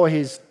before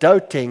his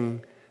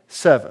doting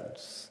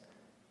servants.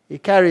 He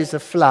carries a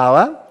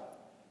flower,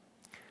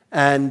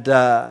 and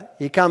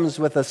he comes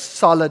with a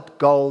solid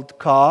gold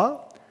car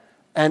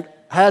and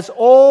has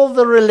all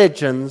the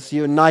religions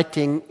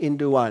uniting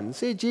into one.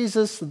 See,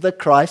 Jesus the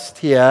Christ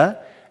here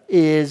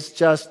is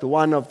just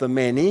one of the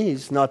many.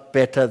 He's not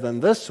better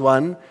than this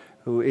one,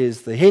 who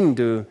is the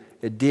Hindu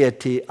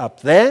deity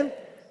up there.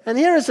 And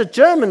here is a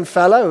German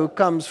fellow who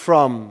comes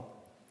from,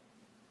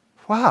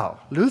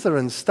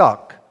 Lutheran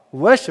stock,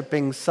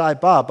 worshipping Sai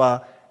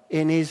Baba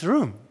in his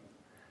room.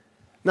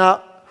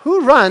 Now,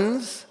 who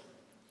runs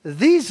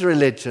these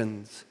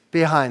religions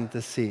behind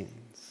the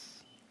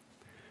scenes?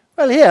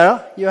 Well,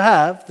 here you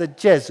have the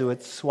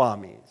Jesuit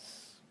Swamis.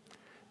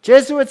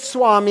 Jesuit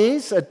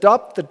Swamis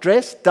adopt the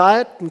dress,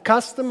 diet, and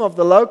custom of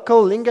the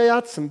local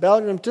Lingayats and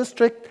Belgium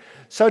district,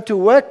 so to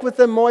work with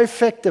them more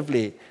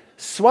effectively.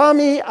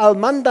 Swami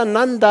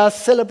Almandananda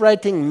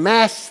celebrating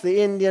Mass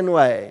the Indian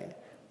way.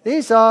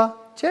 These are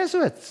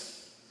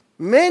Jesuits.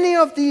 Many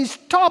of these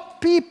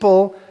top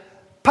people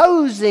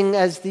posing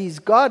as these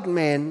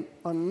God-men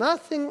are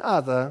nothing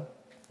other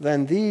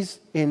than these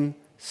in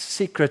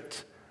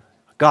secret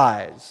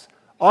guise.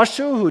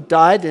 Osho, who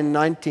died in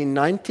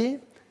 1990,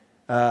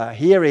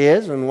 here he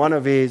is in one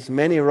of his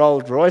many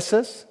Rolls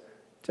Royces.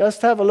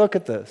 Just have a look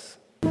at this.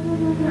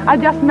 I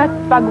just met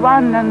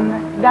Bhagwan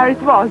and there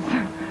it was.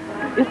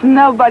 It's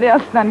nobody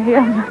else than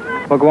him.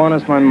 Bhagwan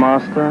is my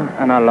master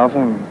and I love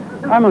him.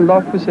 I'm in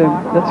love with him.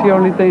 That's the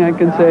only thing I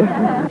can say.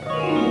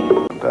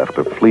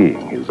 After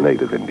fleeing his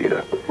native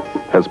India,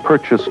 has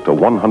purchased a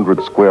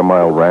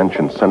 100-square-mile ranch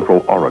in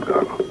central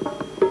Oregon,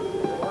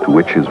 to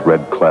which his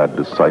red-clad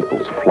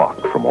disciples flock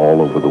from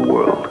all over the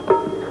world.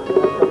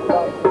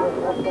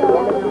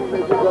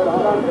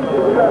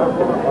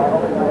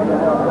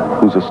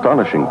 Whose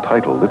astonishing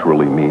title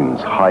literally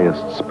means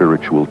highest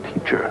spiritual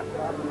teacher,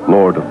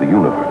 Lord of the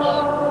universe,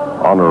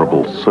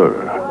 honorable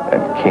Sir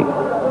and King.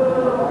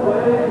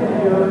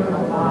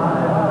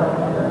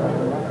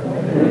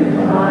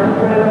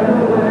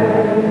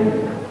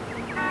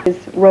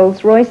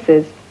 Rolls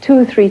Royces 2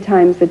 or 3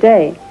 times a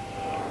day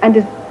and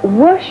is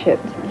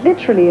worshipped,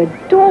 literally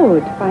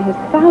adored by his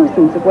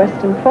thousands of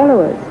Western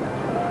followers.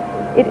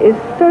 It is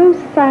so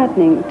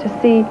saddening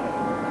to see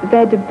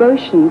their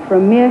devotion for a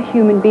mere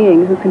human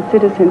being who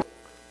considers him.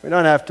 We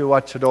don't have to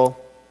watch it all.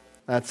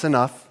 That's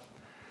enough.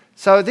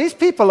 So these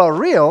people are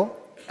real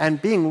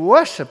and being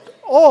worshipped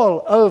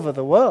all over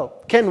the world.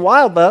 Ken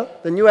Wilber,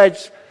 the New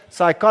Age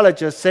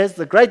psychologist, says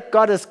the great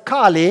goddess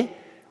Kali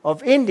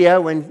of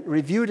India, when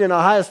reviewed in her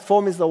highest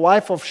form, is the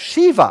wife of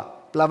Shiva.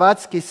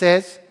 Blavatsky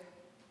says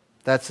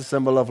that's a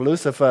symbol of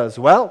Lucifer as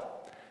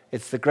well.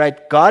 It's the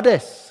great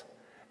goddess.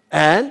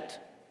 And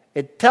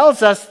it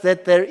tells us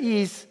that there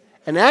is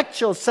an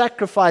actual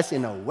sacrifice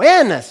in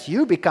awareness.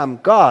 You become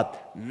God,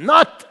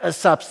 not a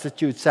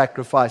substitute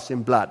sacrifice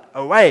in blood.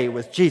 Away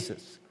with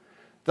Jesus.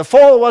 The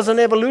fall was an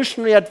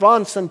evolutionary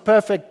advance and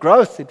perfect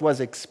growth. It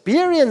was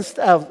experienced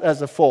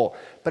as a fall,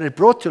 but it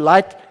brought to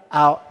light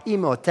our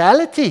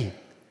immortality.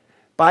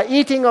 By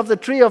eating of the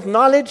tree of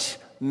knowledge,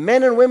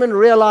 men and women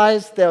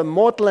realized their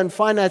mortal and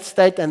finite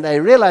state, and they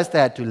realized they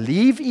had to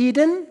leave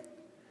Eden.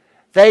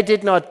 They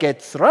did not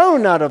get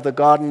thrown out of the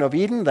Garden of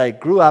Eden. They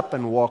grew up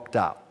and walked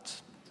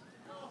out.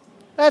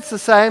 That's the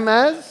same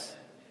as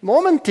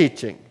Mormon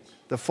teaching.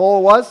 The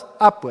fall was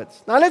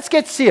upwards. Now let's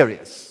get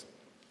serious.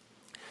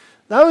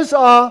 Those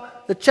are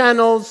the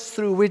channels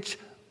through which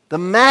the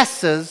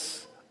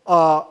masses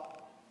are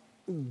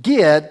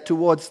geared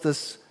towards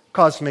this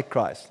cosmic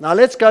Christ. Now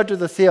let's go to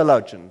the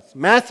theologians.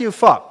 Matthew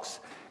Fox,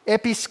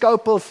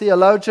 Episcopal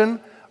theologian,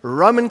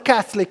 Roman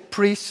Catholic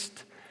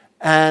priest,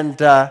 and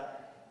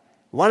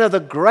one of the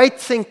great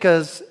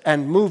thinkers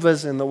and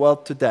movers in the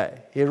world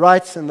today. He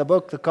writes in the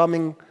book, The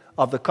Coming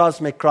of the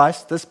Cosmic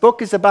Christ. This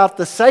book is about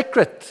the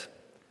sacred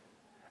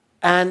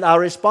and our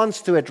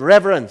response to it,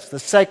 reverence. The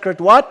sacred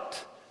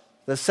what?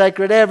 The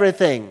sacred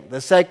everything.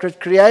 The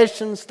sacred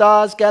creation,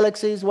 stars,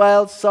 galaxies,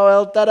 whales,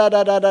 soil,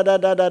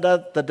 da-da-da-da-da-da-da-da.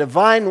 The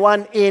divine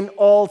one in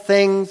all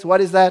things.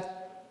 What is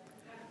that?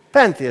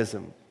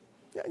 Pantheism.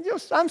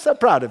 I'm so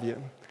proud of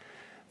you.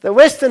 The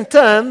Western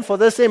term for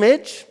this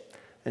image,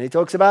 and he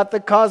talks about the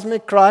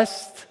cosmic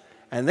Christ,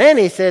 and then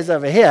he says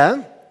over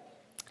here,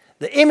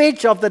 the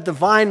image of the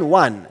divine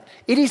one.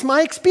 It is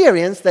my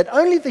experience that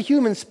only the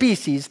human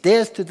species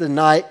dares to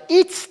deny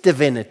its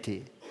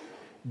divinity,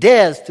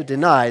 dares to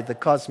deny the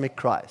cosmic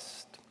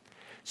Christ.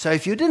 So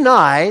if you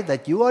deny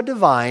that you are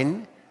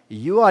divine,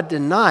 you are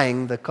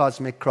denying the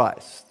cosmic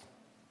Christ.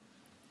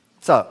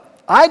 So,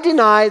 I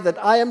deny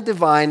that I am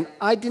divine,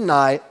 I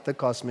deny the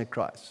cosmic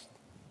Christ.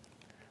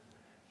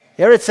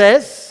 Here it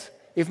says,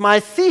 if my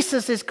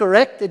thesis is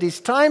correct, it is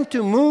time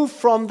to move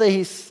from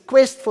the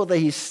quest for the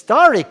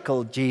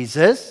historical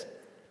Jesus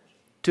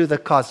to the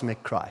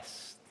cosmic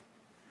Christ.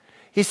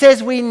 He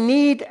says we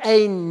need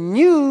a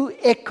new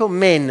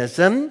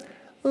ecumenism,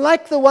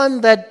 like the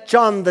one that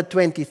John the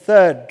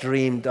 23rd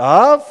dreamed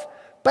of,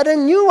 but a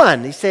new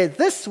one. He said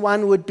this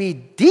one would be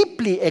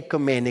deeply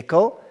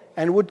ecumenical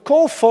and would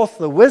call forth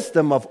the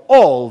wisdom of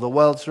all the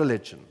world's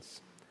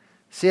religions.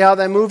 See how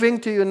they're moving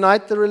to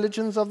unite the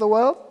religions of the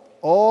world?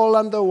 All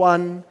under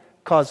one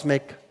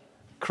cosmic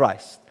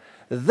Christ.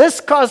 This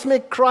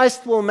cosmic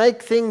Christ will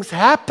make things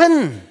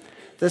happen.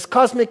 This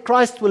cosmic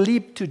Christ will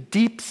lead to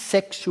deep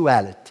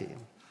sexuality.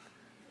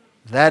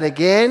 That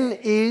again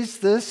is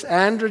this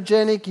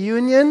androgenic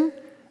union,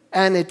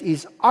 and it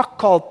is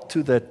occult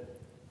to the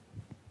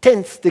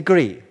 10th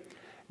degree.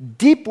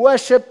 Deep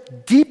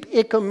worship, deep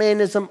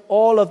ecumenism,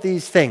 all of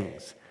these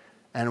things.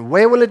 And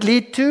where will it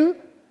lead to?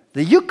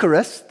 The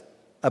Eucharist,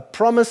 a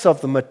promise of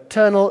the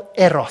maternal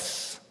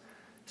eros.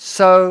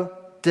 So,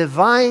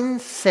 divine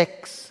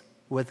sex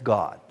with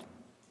God.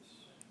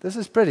 This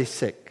is pretty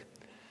sick.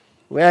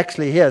 We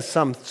actually hear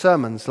some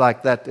sermons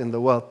like that in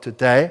the world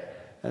today,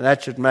 and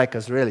that should make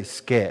us really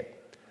scared.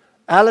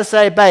 Alice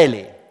A.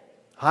 Bailey,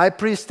 high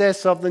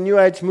priestess of the New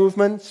Age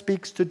movement,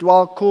 speaks to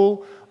Dwal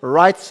Kul,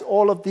 writes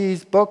all of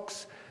these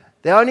books.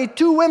 There are only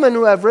 2 women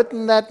who have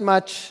written that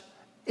much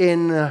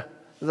in the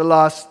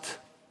last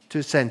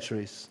 2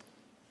 centuries.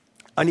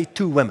 Only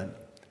 2 women.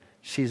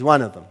 She's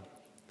one of them.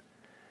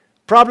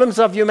 Problems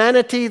of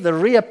humanity, the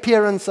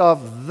reappearance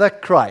of the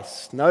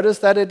Christ. Notice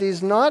that it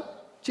is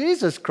not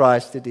Jesus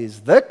Christ, it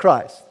is the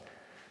Christ.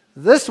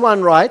 This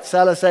one writes,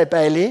 Alice A.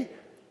 Bailey,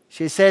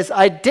 she says,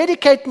 I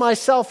dedicate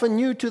myself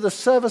anew to the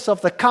service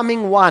of the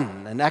coming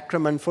one, an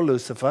acronym for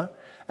Lucifer,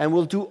 and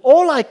will do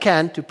all I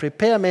can to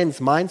prepare men's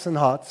minds and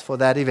hearts for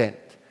that event.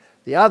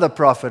 The other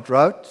prophet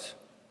wrote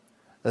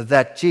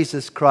that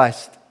Jesus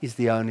Christ is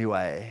the only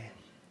way.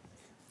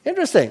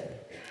 Interesting.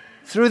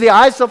 Through the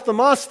eyes of the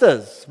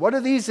masters, what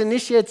do these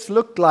initiates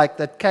look like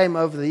that came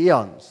over the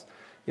eons?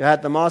 You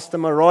had the Master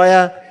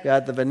Maroya, you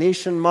had the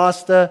Venetian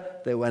Master,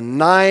 there were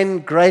 9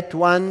 great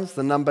ones.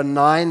 The number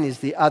 9 is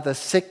the other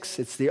 6.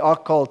 It's the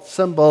occult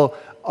symbol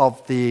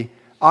of the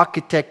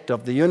architect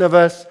of the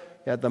universe.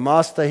 You had the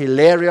Master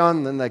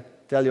Hilarion, then they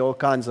tell you all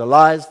kinds of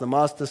lies. The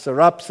Master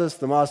Serapis,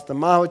 the Master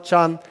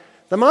Maho-chan,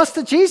 the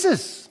Master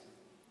Jesus.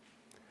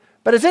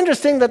 But it's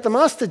interesting that the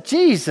Master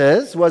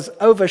Jesus was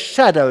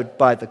overshadowed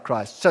by the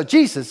Christ. So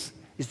Jesus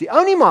is the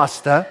only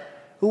Master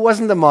who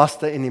wasn't the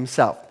Master in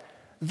himself.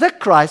 The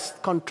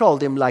Christ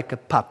controlled him like a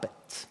puppet.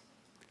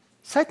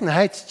 Satan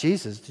hates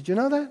Jesus. Did you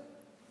know that?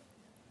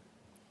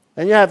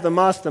 Then you have the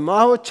Master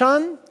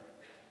Maho-chan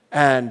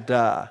and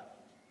the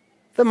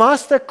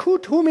Master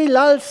Kuthumi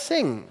Lal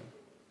Singh.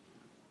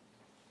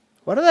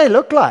 What do they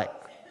look like?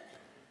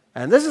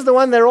 And this is the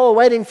one they're all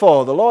waiting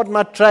for, the Lord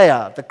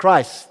Maitreya, the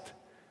Christ,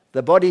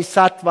 the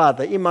Bodhisattva,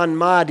 the Iman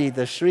Mahdi,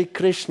 the Sri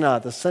Krishna,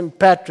 the St.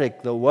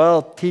 Patrick, the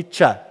world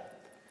teacher.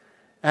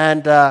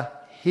 And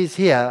he's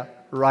here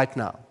right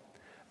now.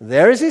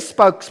 There is his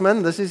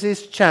spokesman. This is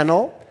his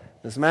channel.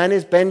 This man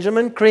is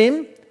Benjamin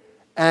Cream.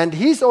 And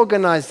his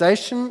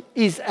organization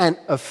is an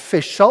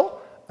official,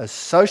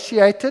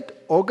 associated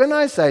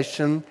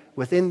organization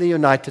within the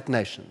United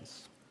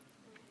Nations.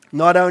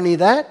 Not only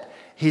that,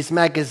 his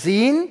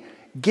magazine,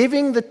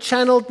 giving the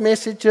channeled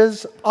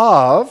messages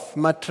of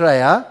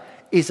Maitreya,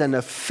 is an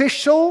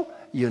official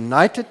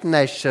United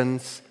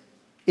Nations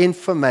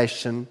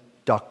information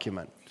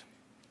document.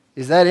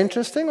 Is that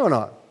interesting or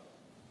not?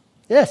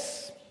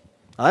 Yes,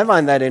 I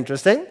find that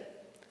interesting.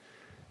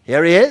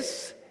 Here he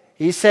is.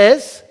 He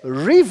says,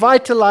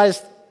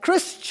 revitalized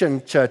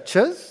Christian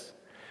churches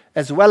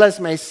as well as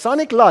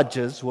Masonic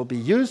lodges will be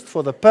used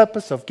for the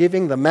purpose of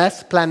giving the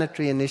mass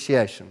planetary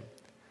initiation.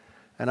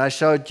 And I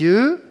showed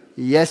you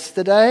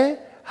yesterday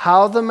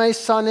how the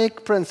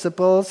Masonic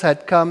principles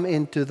had come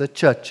into the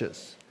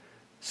churches.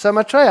 So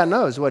Maitreya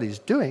knows what he's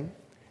doing.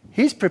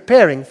 He's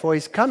preparing for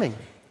his coming.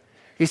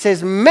 He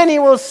says, many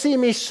will see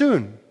me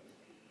soon.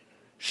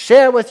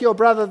 Share with your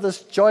brother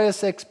this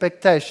joyous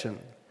expectation.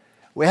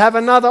 We have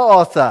another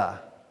author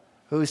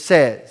who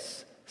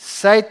says,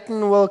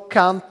 Satan will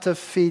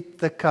counterfeit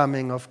the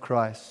coming of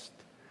Christ.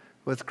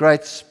 With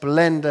great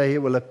splendor he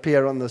will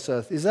appear on this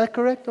earth. Is that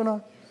correct or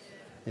not?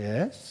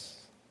 Yes.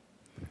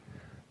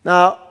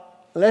 Now,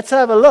 let's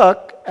have a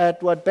look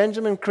at what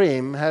Benjamin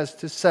Cream has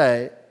to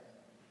say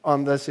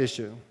on this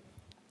issue.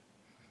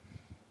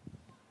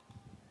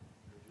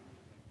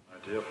 My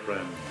dear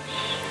friends,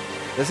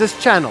 this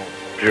is channel.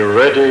 Be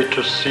ready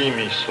to see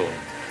me soon.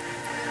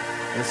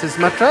 This is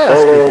Maitreya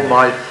Follow speaking.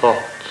 my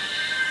thoughts.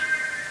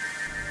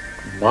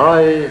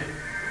 My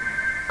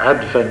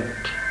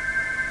advent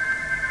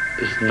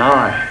is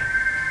nigh.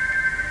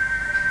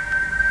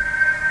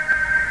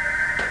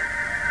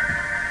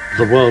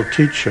 the world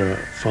teacher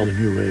for the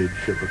new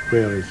age of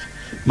Aquarius.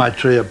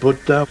 Maitreya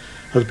Buddha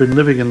has been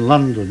living in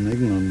London,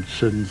 England,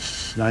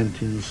 since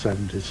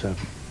 1977.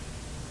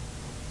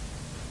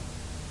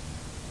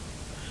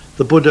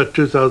 The Buddha,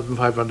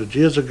 2,500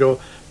 years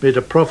ago, made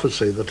a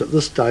prophecy that at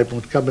this time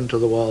would come into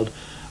the world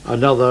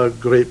another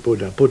great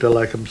Buddha, Buddha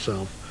like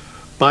himself,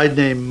 by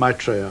name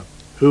Maitreya,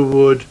 who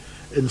would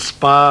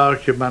inspire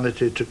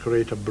humanity to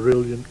create a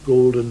brilliant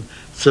golden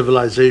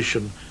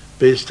civilization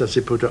based, as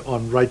he put it,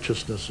 on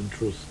righteousness and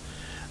truth.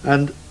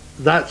 And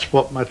that's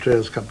what Maitreya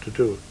has come to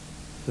do.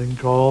 Think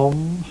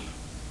calm,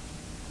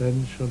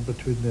 tension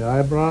between the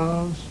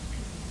eyebrows.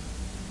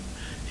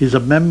 He's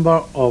a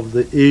member of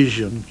the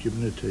Asian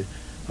community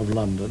of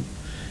London.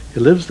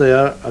 He lives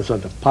there as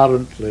an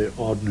apparently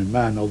ordinary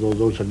man, although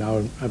those who are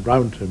now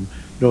around him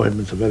know him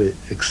as a very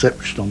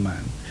exceptional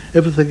man.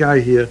 Everything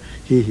I hear,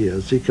 he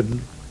hears. He can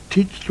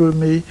teach through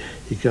me,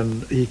 he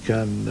can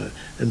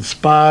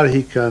inspire,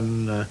 he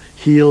can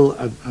heal,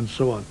 and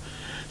so on.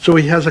 So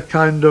he has a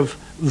kind of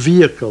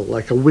vehicle,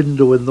 like a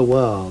window in the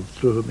world,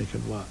 through whom he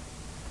can work.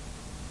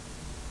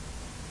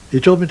 He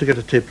told me to get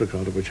a tape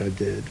recorder, which I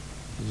did,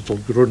 a little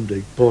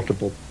Grundig,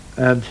 portable,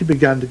 and he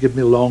began to give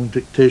me long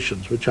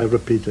dictations, which I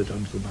repeated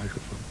onto the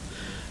microphone.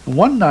 And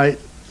one night,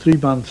 3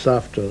 months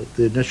after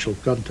the initial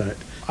contact,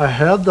 I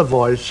heard the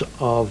voice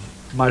of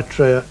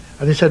Maitreya,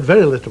 and he said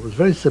very little, it was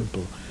very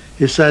simple.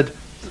 He said,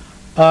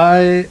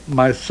 "I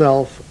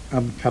myself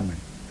am coming.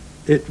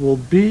 It will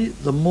be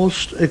the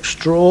most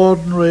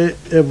extraordinary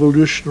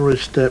evolutionary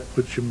step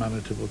which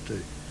humanity will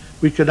take.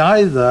 We can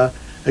either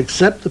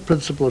accept the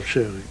principle of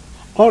sharing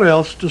or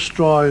else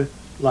destroy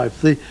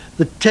life."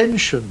 The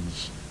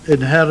tensions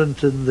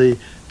inherent in the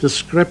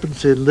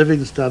discrepancy in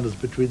living standards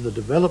between the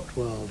developed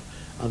world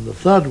and the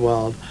third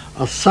world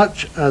are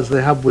such as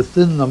they have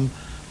within them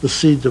the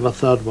seeds of a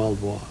third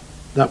world war.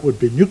 That would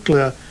be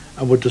nuclear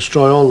and would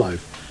destroy all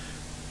life,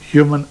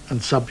 human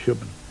and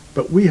subhuman.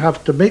 But we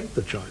have to make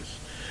the choice.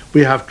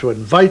 We have to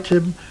invite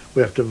him.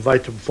 We have to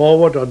invite him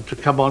forward to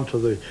come onto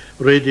the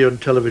radio and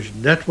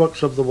television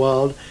networks of the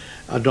world.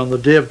 And on the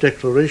day of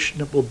declaration,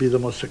 it will be the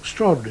most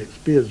extraordinary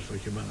experience for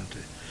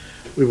humanity.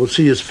 We will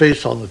see his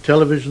face on the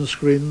television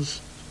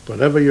screens,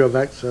 wherever you have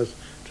access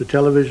to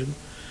television.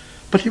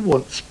 But he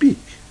won't speak.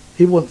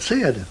 He won't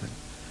say anything.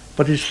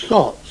 But his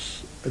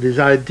thoughts and his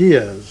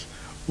ideas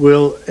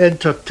will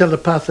enter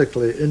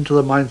telepathically into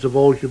the minds of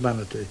all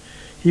humanity.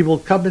 He will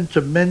come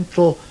into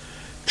mental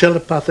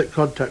telepathic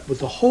contact with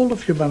the whole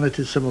of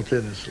humanity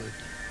simultaneously.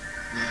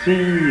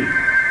 See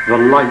the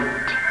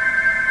light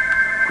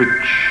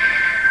which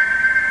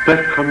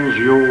beckons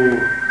you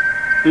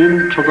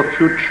into the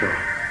future,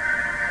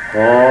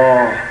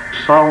 or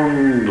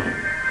sound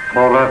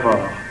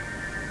forever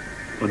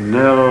the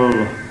knell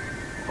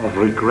of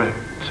regret.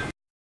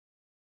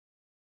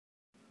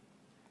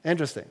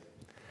 Interesting.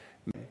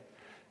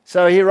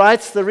 So he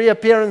writes The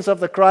Reappearance of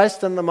the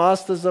Christ and the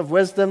Masters of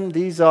Wisdom.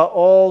 These are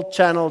all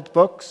channeled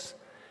books.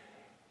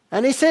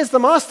 And he says the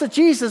Master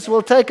Jesus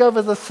will take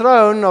over the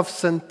throne of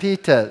St.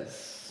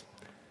 Peter's.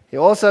 He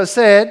also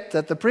said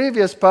that the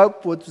previous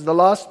pope was the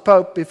last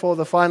pope before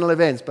the final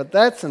events. But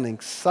that's an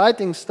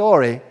exciting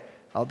story.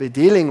 I'll be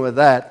dealing with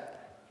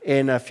that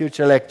in a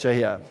future lecture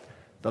here.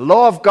 The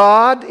law of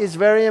God is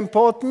very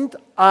important.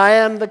 I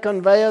am the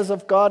conveyors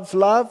of God's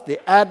love, the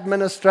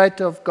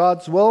administrator of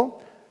God's will.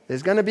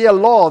 There's going to be a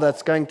law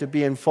that's going to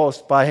be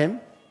enforced by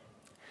him.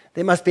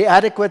 There must be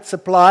adequate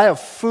supply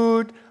of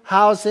food,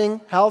 housing,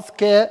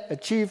 healthcare,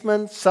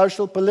 achievement,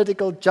 social,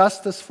 political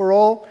justice for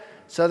all.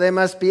 So there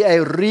must be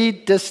a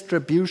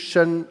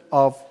redistribution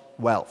of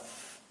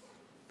wealth.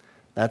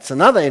 That's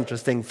another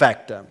interesting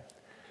factor.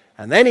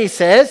 And then he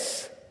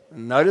says,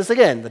 notice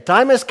again, the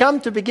time has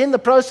come to begin the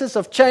process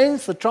of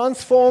change, to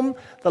transform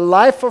the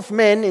life of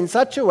men in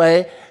such a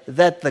way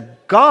that the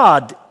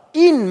God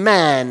in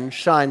man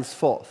shines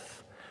forth.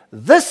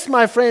 This,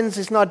 my friends,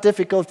 is not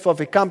difficult of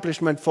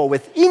accomplishment, for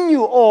within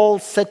you all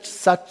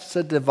such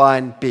a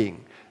divine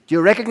being. Do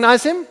you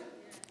recognize him?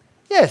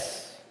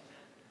 Yes.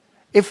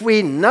 If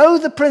we know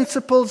the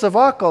principles of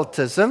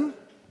occultism,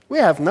 we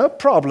have no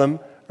problem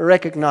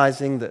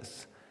recognizing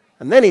this.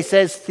 And then he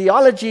says,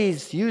 theology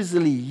is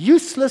usually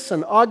useless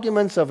and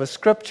arguments of a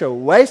scripture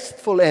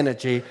wasteful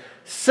energy.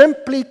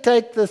 Simply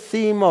take the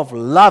theme of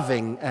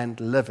loving and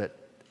live it.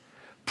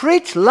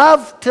 Preach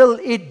love till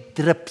it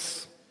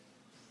drips.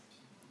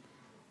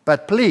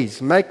 But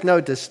please make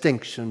no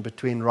distinction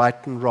between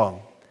right and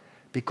wrong,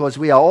 because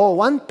we are all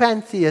one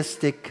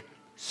pantheistic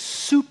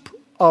soup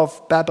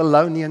of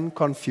Babylonian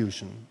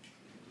confusion.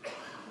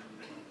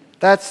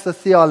 That's the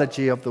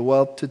theology of the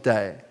world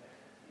today.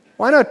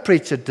 Why not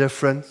preach a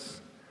difference?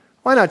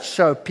 Why not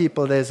show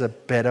people there's a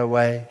better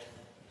way?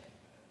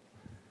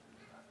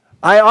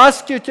 I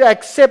ask you to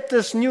accept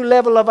this new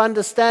level of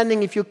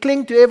understanding. If you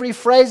cling to every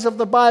phrase of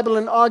the Bible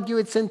and argue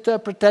its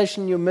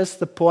interpretation, you miss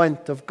the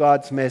point of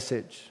God's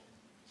message.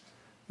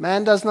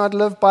 Man does not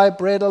live by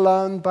bread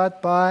alone,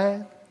 but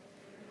by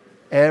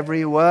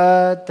every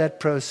word that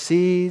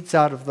proceeds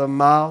out of the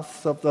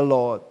mouth of the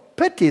Lord.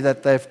 Pity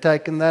that they've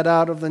taken that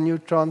out of the new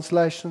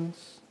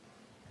translations.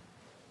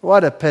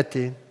 What a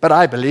pity. But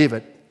I believe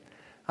it.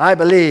 I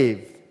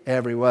believe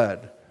every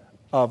word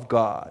of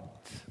God.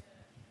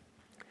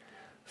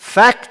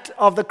 Fact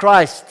of the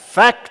Christ,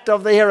 fact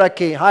of the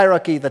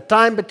hierarchy. The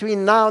time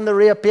between now and the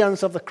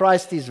reappearance of the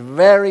Christ is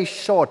very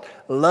short.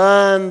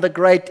 Learn the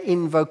great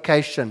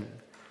invocation.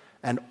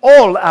 And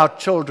all our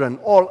children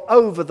all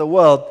over the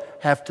world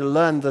have to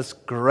learn this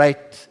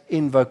great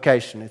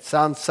invocation. It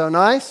sounds so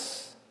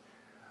nice,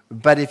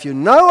 but if you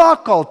know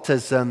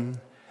occultism,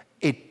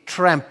 it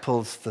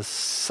tramples the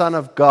Son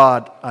of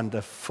God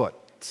underfoot.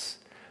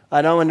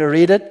 I don't want to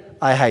read it.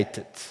 I hate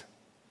it.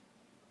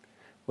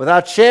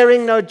 Without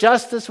sharing, no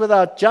justice.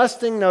 Without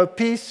justing, no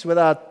peace.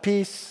 Without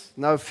peace,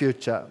 no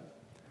future.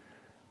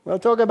 We'll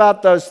talk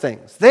about those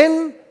things.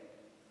 Then,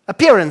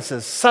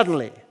 appearances,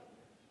 suddenly.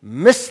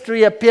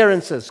 Mystery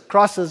appearances.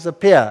 Crosses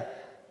appear.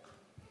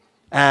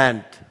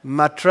 And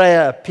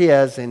Maitreya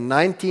appears in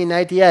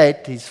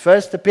 1988. His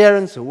first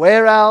appearance,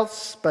 where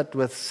else but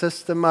with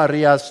Sister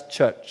Maria's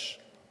church.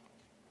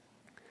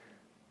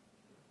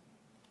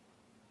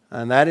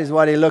 And that is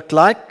what he looked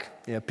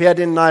like. He appeared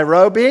in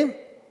Nairobi,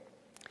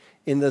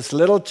 in this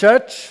little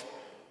church.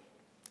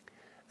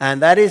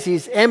 And that is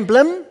his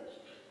emblem.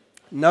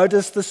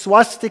 Notice the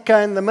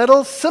swastika in the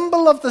middle,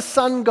 symbol of the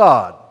sun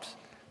god.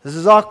 This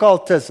is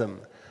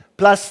occultism.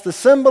 Plus the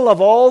symbol of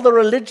all the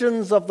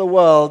religions of the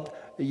world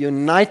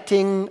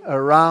uniting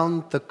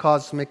around the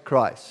cosmic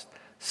Christ,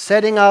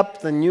 setting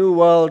up the new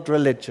world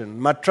religion.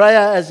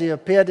 Maitreya, as he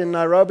appeared in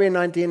Nairobi in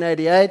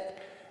 1988,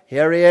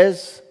 here he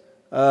is.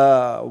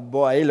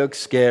 Boy, he looks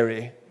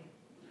scary.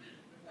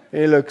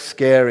 He looks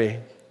scary.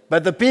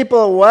 But the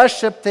people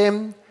worshipped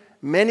him.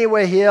 Many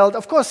were healed.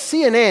 Of course,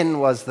 CNN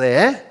was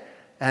there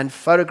and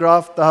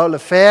photographed the whole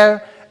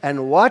affair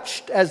and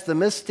watched as the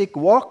mystic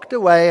walked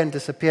away and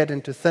disappeared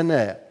into thin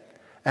air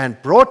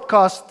and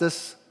broadcast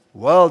this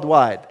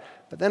worldwide.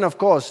 But then, of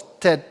course,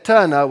 Ted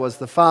Turner was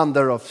the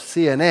founder of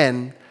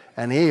CNN,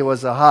 and he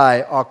was a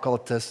high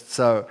occultist,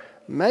 so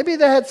maybe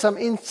they had some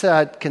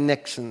inside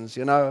connections,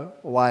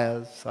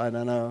 wires, I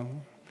don't know.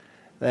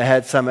 They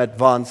had some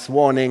advance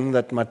warning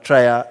that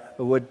Maitreya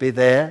would be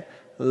there.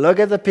 Look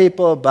at the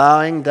people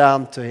bowing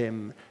down to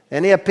him.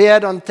 Then he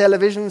appeared on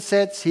television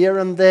sets here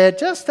and there,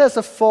 just as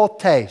a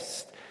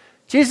foretaste.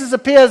 Jesus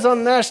appears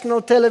on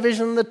national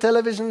television. The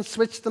television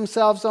switched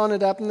themselves on.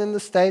 It happened in the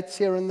States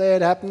here and there.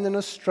 It happened in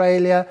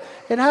Australia.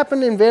 It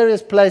happened in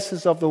various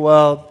places of the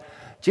world.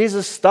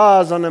 Jesus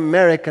stars on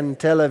American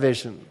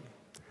television.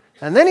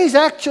 And then his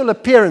actual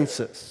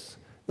appearances.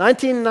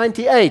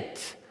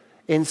 1998,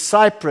 in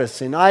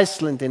Cyprus, in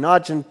Iceland, in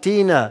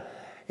Argentina,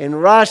 in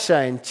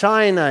Russia, in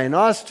China, in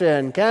Austria,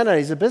 in Canada.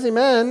 He's a busy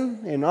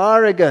man. In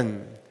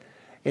Oregon.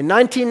 In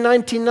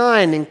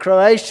 1999, in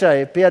Croatia,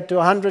 he appeared to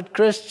 100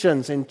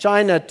 Christians. In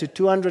China, to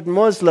 200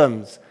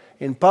 Muslims.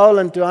 In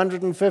Poland, to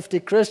 150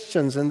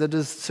 Christians. In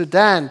the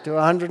Sudan, to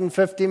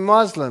 150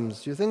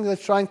 Muslims. Do you think they're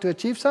trying to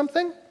achieve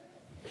something?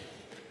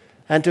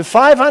 And to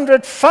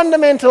 500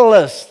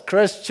 fundamentalist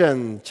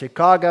Christians,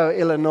 Chicago,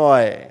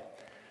 Illinois.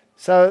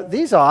 So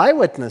these are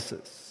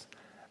eyewitnesses.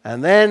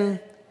 And then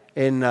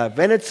in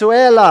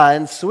Venezuela,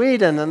 in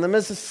Sweden, and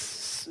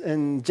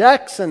in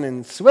Jackson,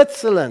 in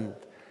Switzerland.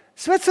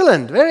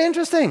 Switzerland, very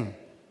interesting.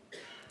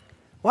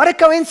 What a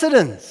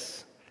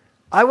coincidence.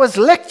 I was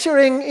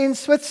lecturing in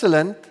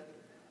Switzerland,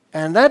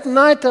 and that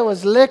night I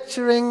was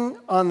lecturing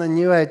on the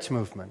New Age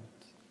movement.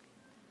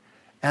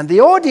 And the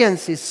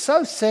audience is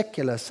so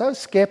secular, so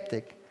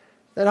skeptic,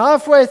 that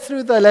halfway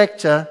through the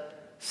lecture,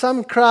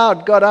 some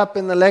crowd got up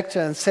in the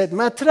lecture and said,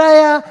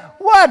 Maitreya,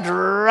 what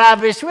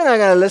rubbish, we're not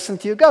going to listen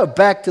to you. Go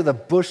back to the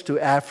bush, to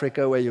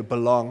Africa, where you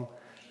belong.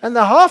 And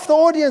half the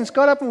audience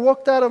got up and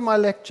walked out of my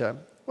lecture.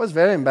 It was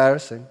very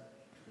embarrassing.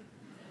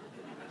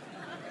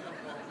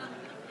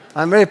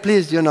 I'm very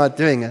pleased you're not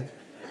doing it.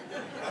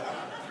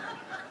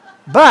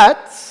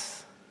 But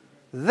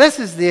this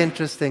is the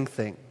interesting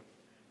thing.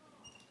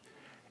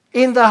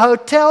 In the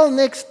hotel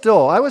next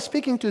door, I was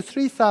speaking to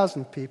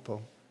 3,000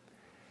 people.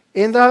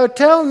 In the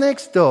hotel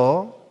next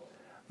door,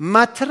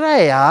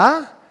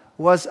 Maitreya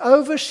was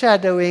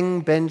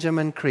overshadowing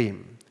Benjamin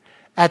Cream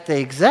at the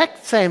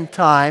exact same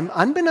time,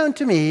 unbeknown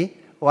to me,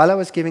 while I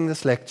was giving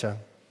this lecture.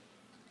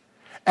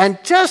 And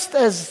just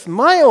as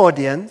my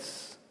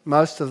audience,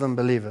 most of them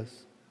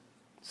believers,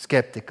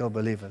 skeptical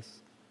believers,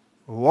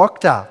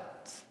 walked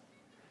out,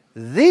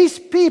 these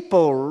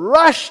people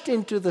rushed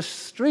into the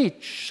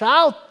street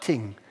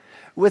shouting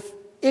with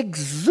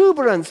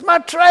exuberance,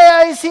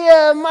 Maitreya is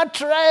here,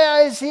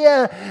 Maitreya is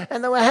here.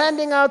 And they were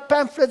handing out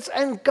pamphlets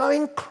and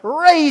going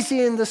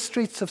crazy in the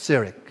streets of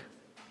Zurich.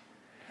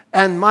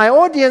 And my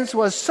audience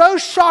was so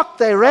shocked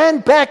they ran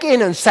back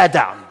in and sat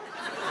down.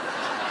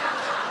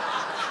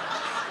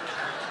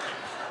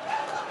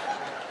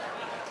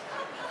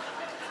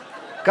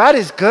 God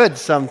is good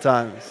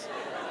sometimes.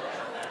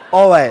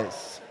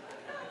 Always.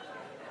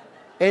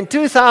 In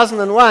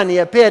 2001, he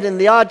appeared in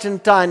the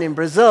Argentine, in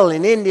Brazil,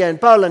 in India, in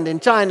Poland,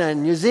 in China,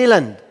 in New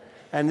Zealand.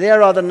 And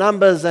there are the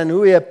numbers and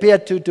who he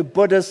appeared to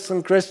Buddhists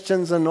and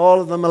Christians and all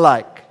of them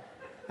alike.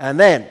 And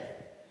then,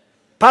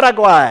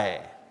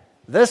 Paraguay.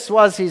 This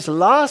was his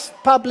last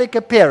public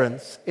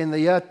appearance in the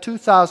year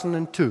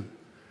 2002.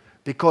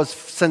 Because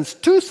since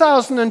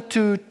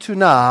 2002 to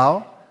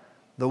now,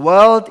 the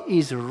world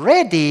is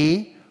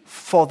ready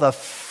for the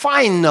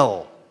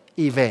final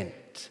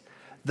event,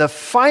 the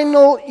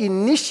final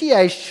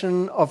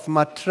initiation of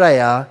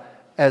Maitreya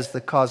as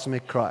the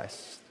cosmic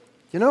Christ.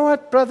 You know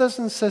what, brothers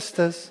and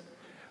sisters?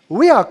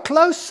 We are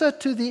closer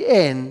to the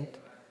end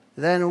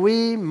than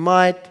we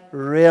might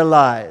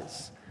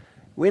realize.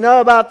 We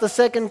know about the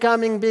second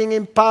coming being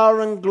in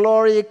power and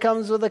glory. He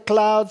comes with the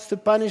clouds to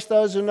punish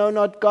those who know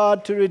not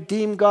God, to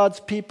redeem God's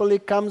people. He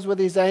comes with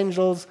his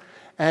angels,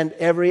 and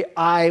every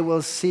eye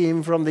will see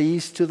him from the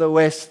east to the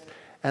west,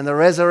 and the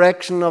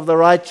resurrection of the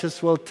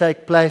righteous will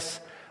take place.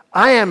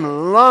 I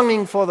am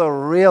longing for the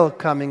real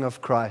coming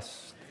of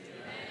Christ.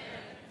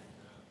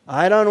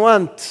 I don't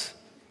want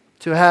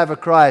to have a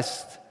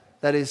Christ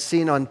that is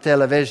seen on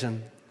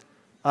television.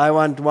 I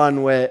want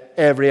one where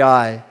every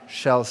eye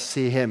shall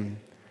see him.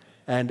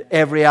 And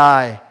every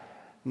eye,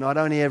 not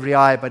only every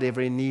eye, but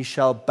every knee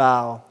shall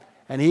bow.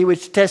 And he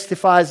which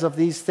testifies of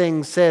these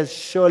things says,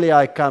 surely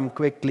I come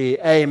quickly.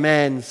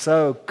 Amen.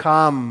 So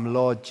come,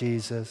 Lord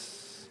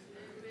Jesus.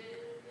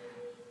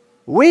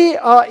 We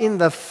are in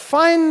the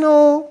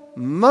final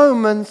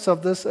moments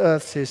of this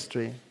earth's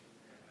history.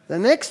 The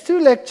next 2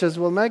 lectures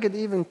will make it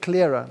even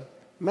clearer.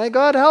 May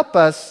God help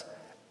us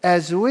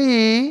as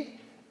we,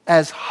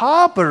 as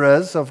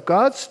harborers of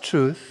God's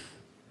truth,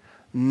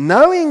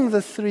 knowing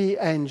the 3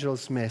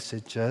 angels'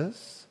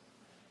 messages,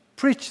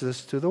 preach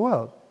this to the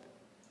world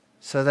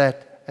so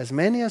that as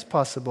many as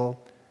possible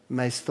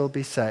may still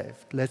be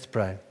saved. Let's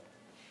pray.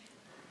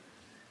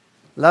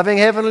 Loving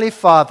Heavenly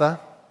Father,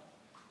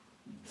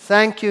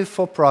 thank you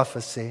for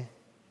prophecy.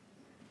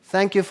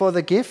 Thank you for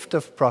the gift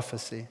of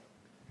prophecy.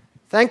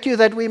 Thank you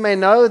that we may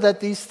know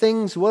that these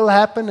things will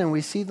happen and we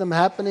see them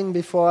happening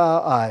before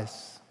our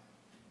eyes.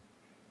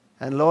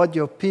 And Lord,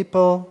 your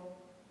people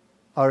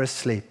are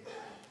asleep,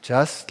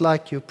 just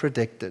like you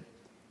predicted.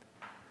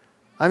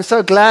 I'm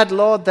so glad,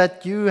 Lord,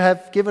 that you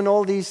have given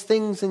all these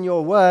things in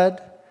your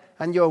word,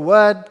 and your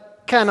word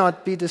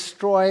cannot be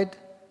destroyed.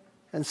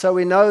 And so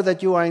we know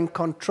that you are in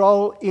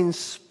control in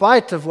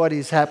spite of what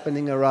is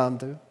happening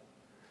around you.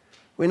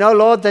 We know,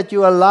 Lord, that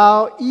you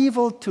allow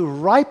evil to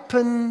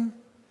ripen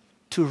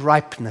to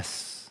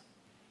ripeness.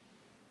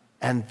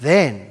 And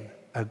then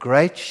a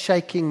great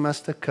shaking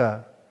must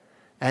occur,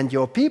 and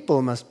your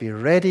people must be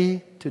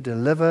ready to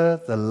deliver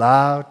the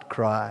loud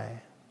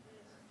cry.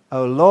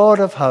 O Lord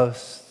of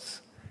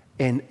hosts,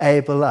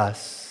 enable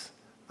us,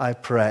 I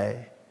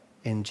pray,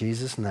 in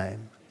Jesus'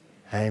 name.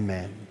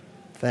 Amen.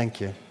 Thank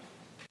you.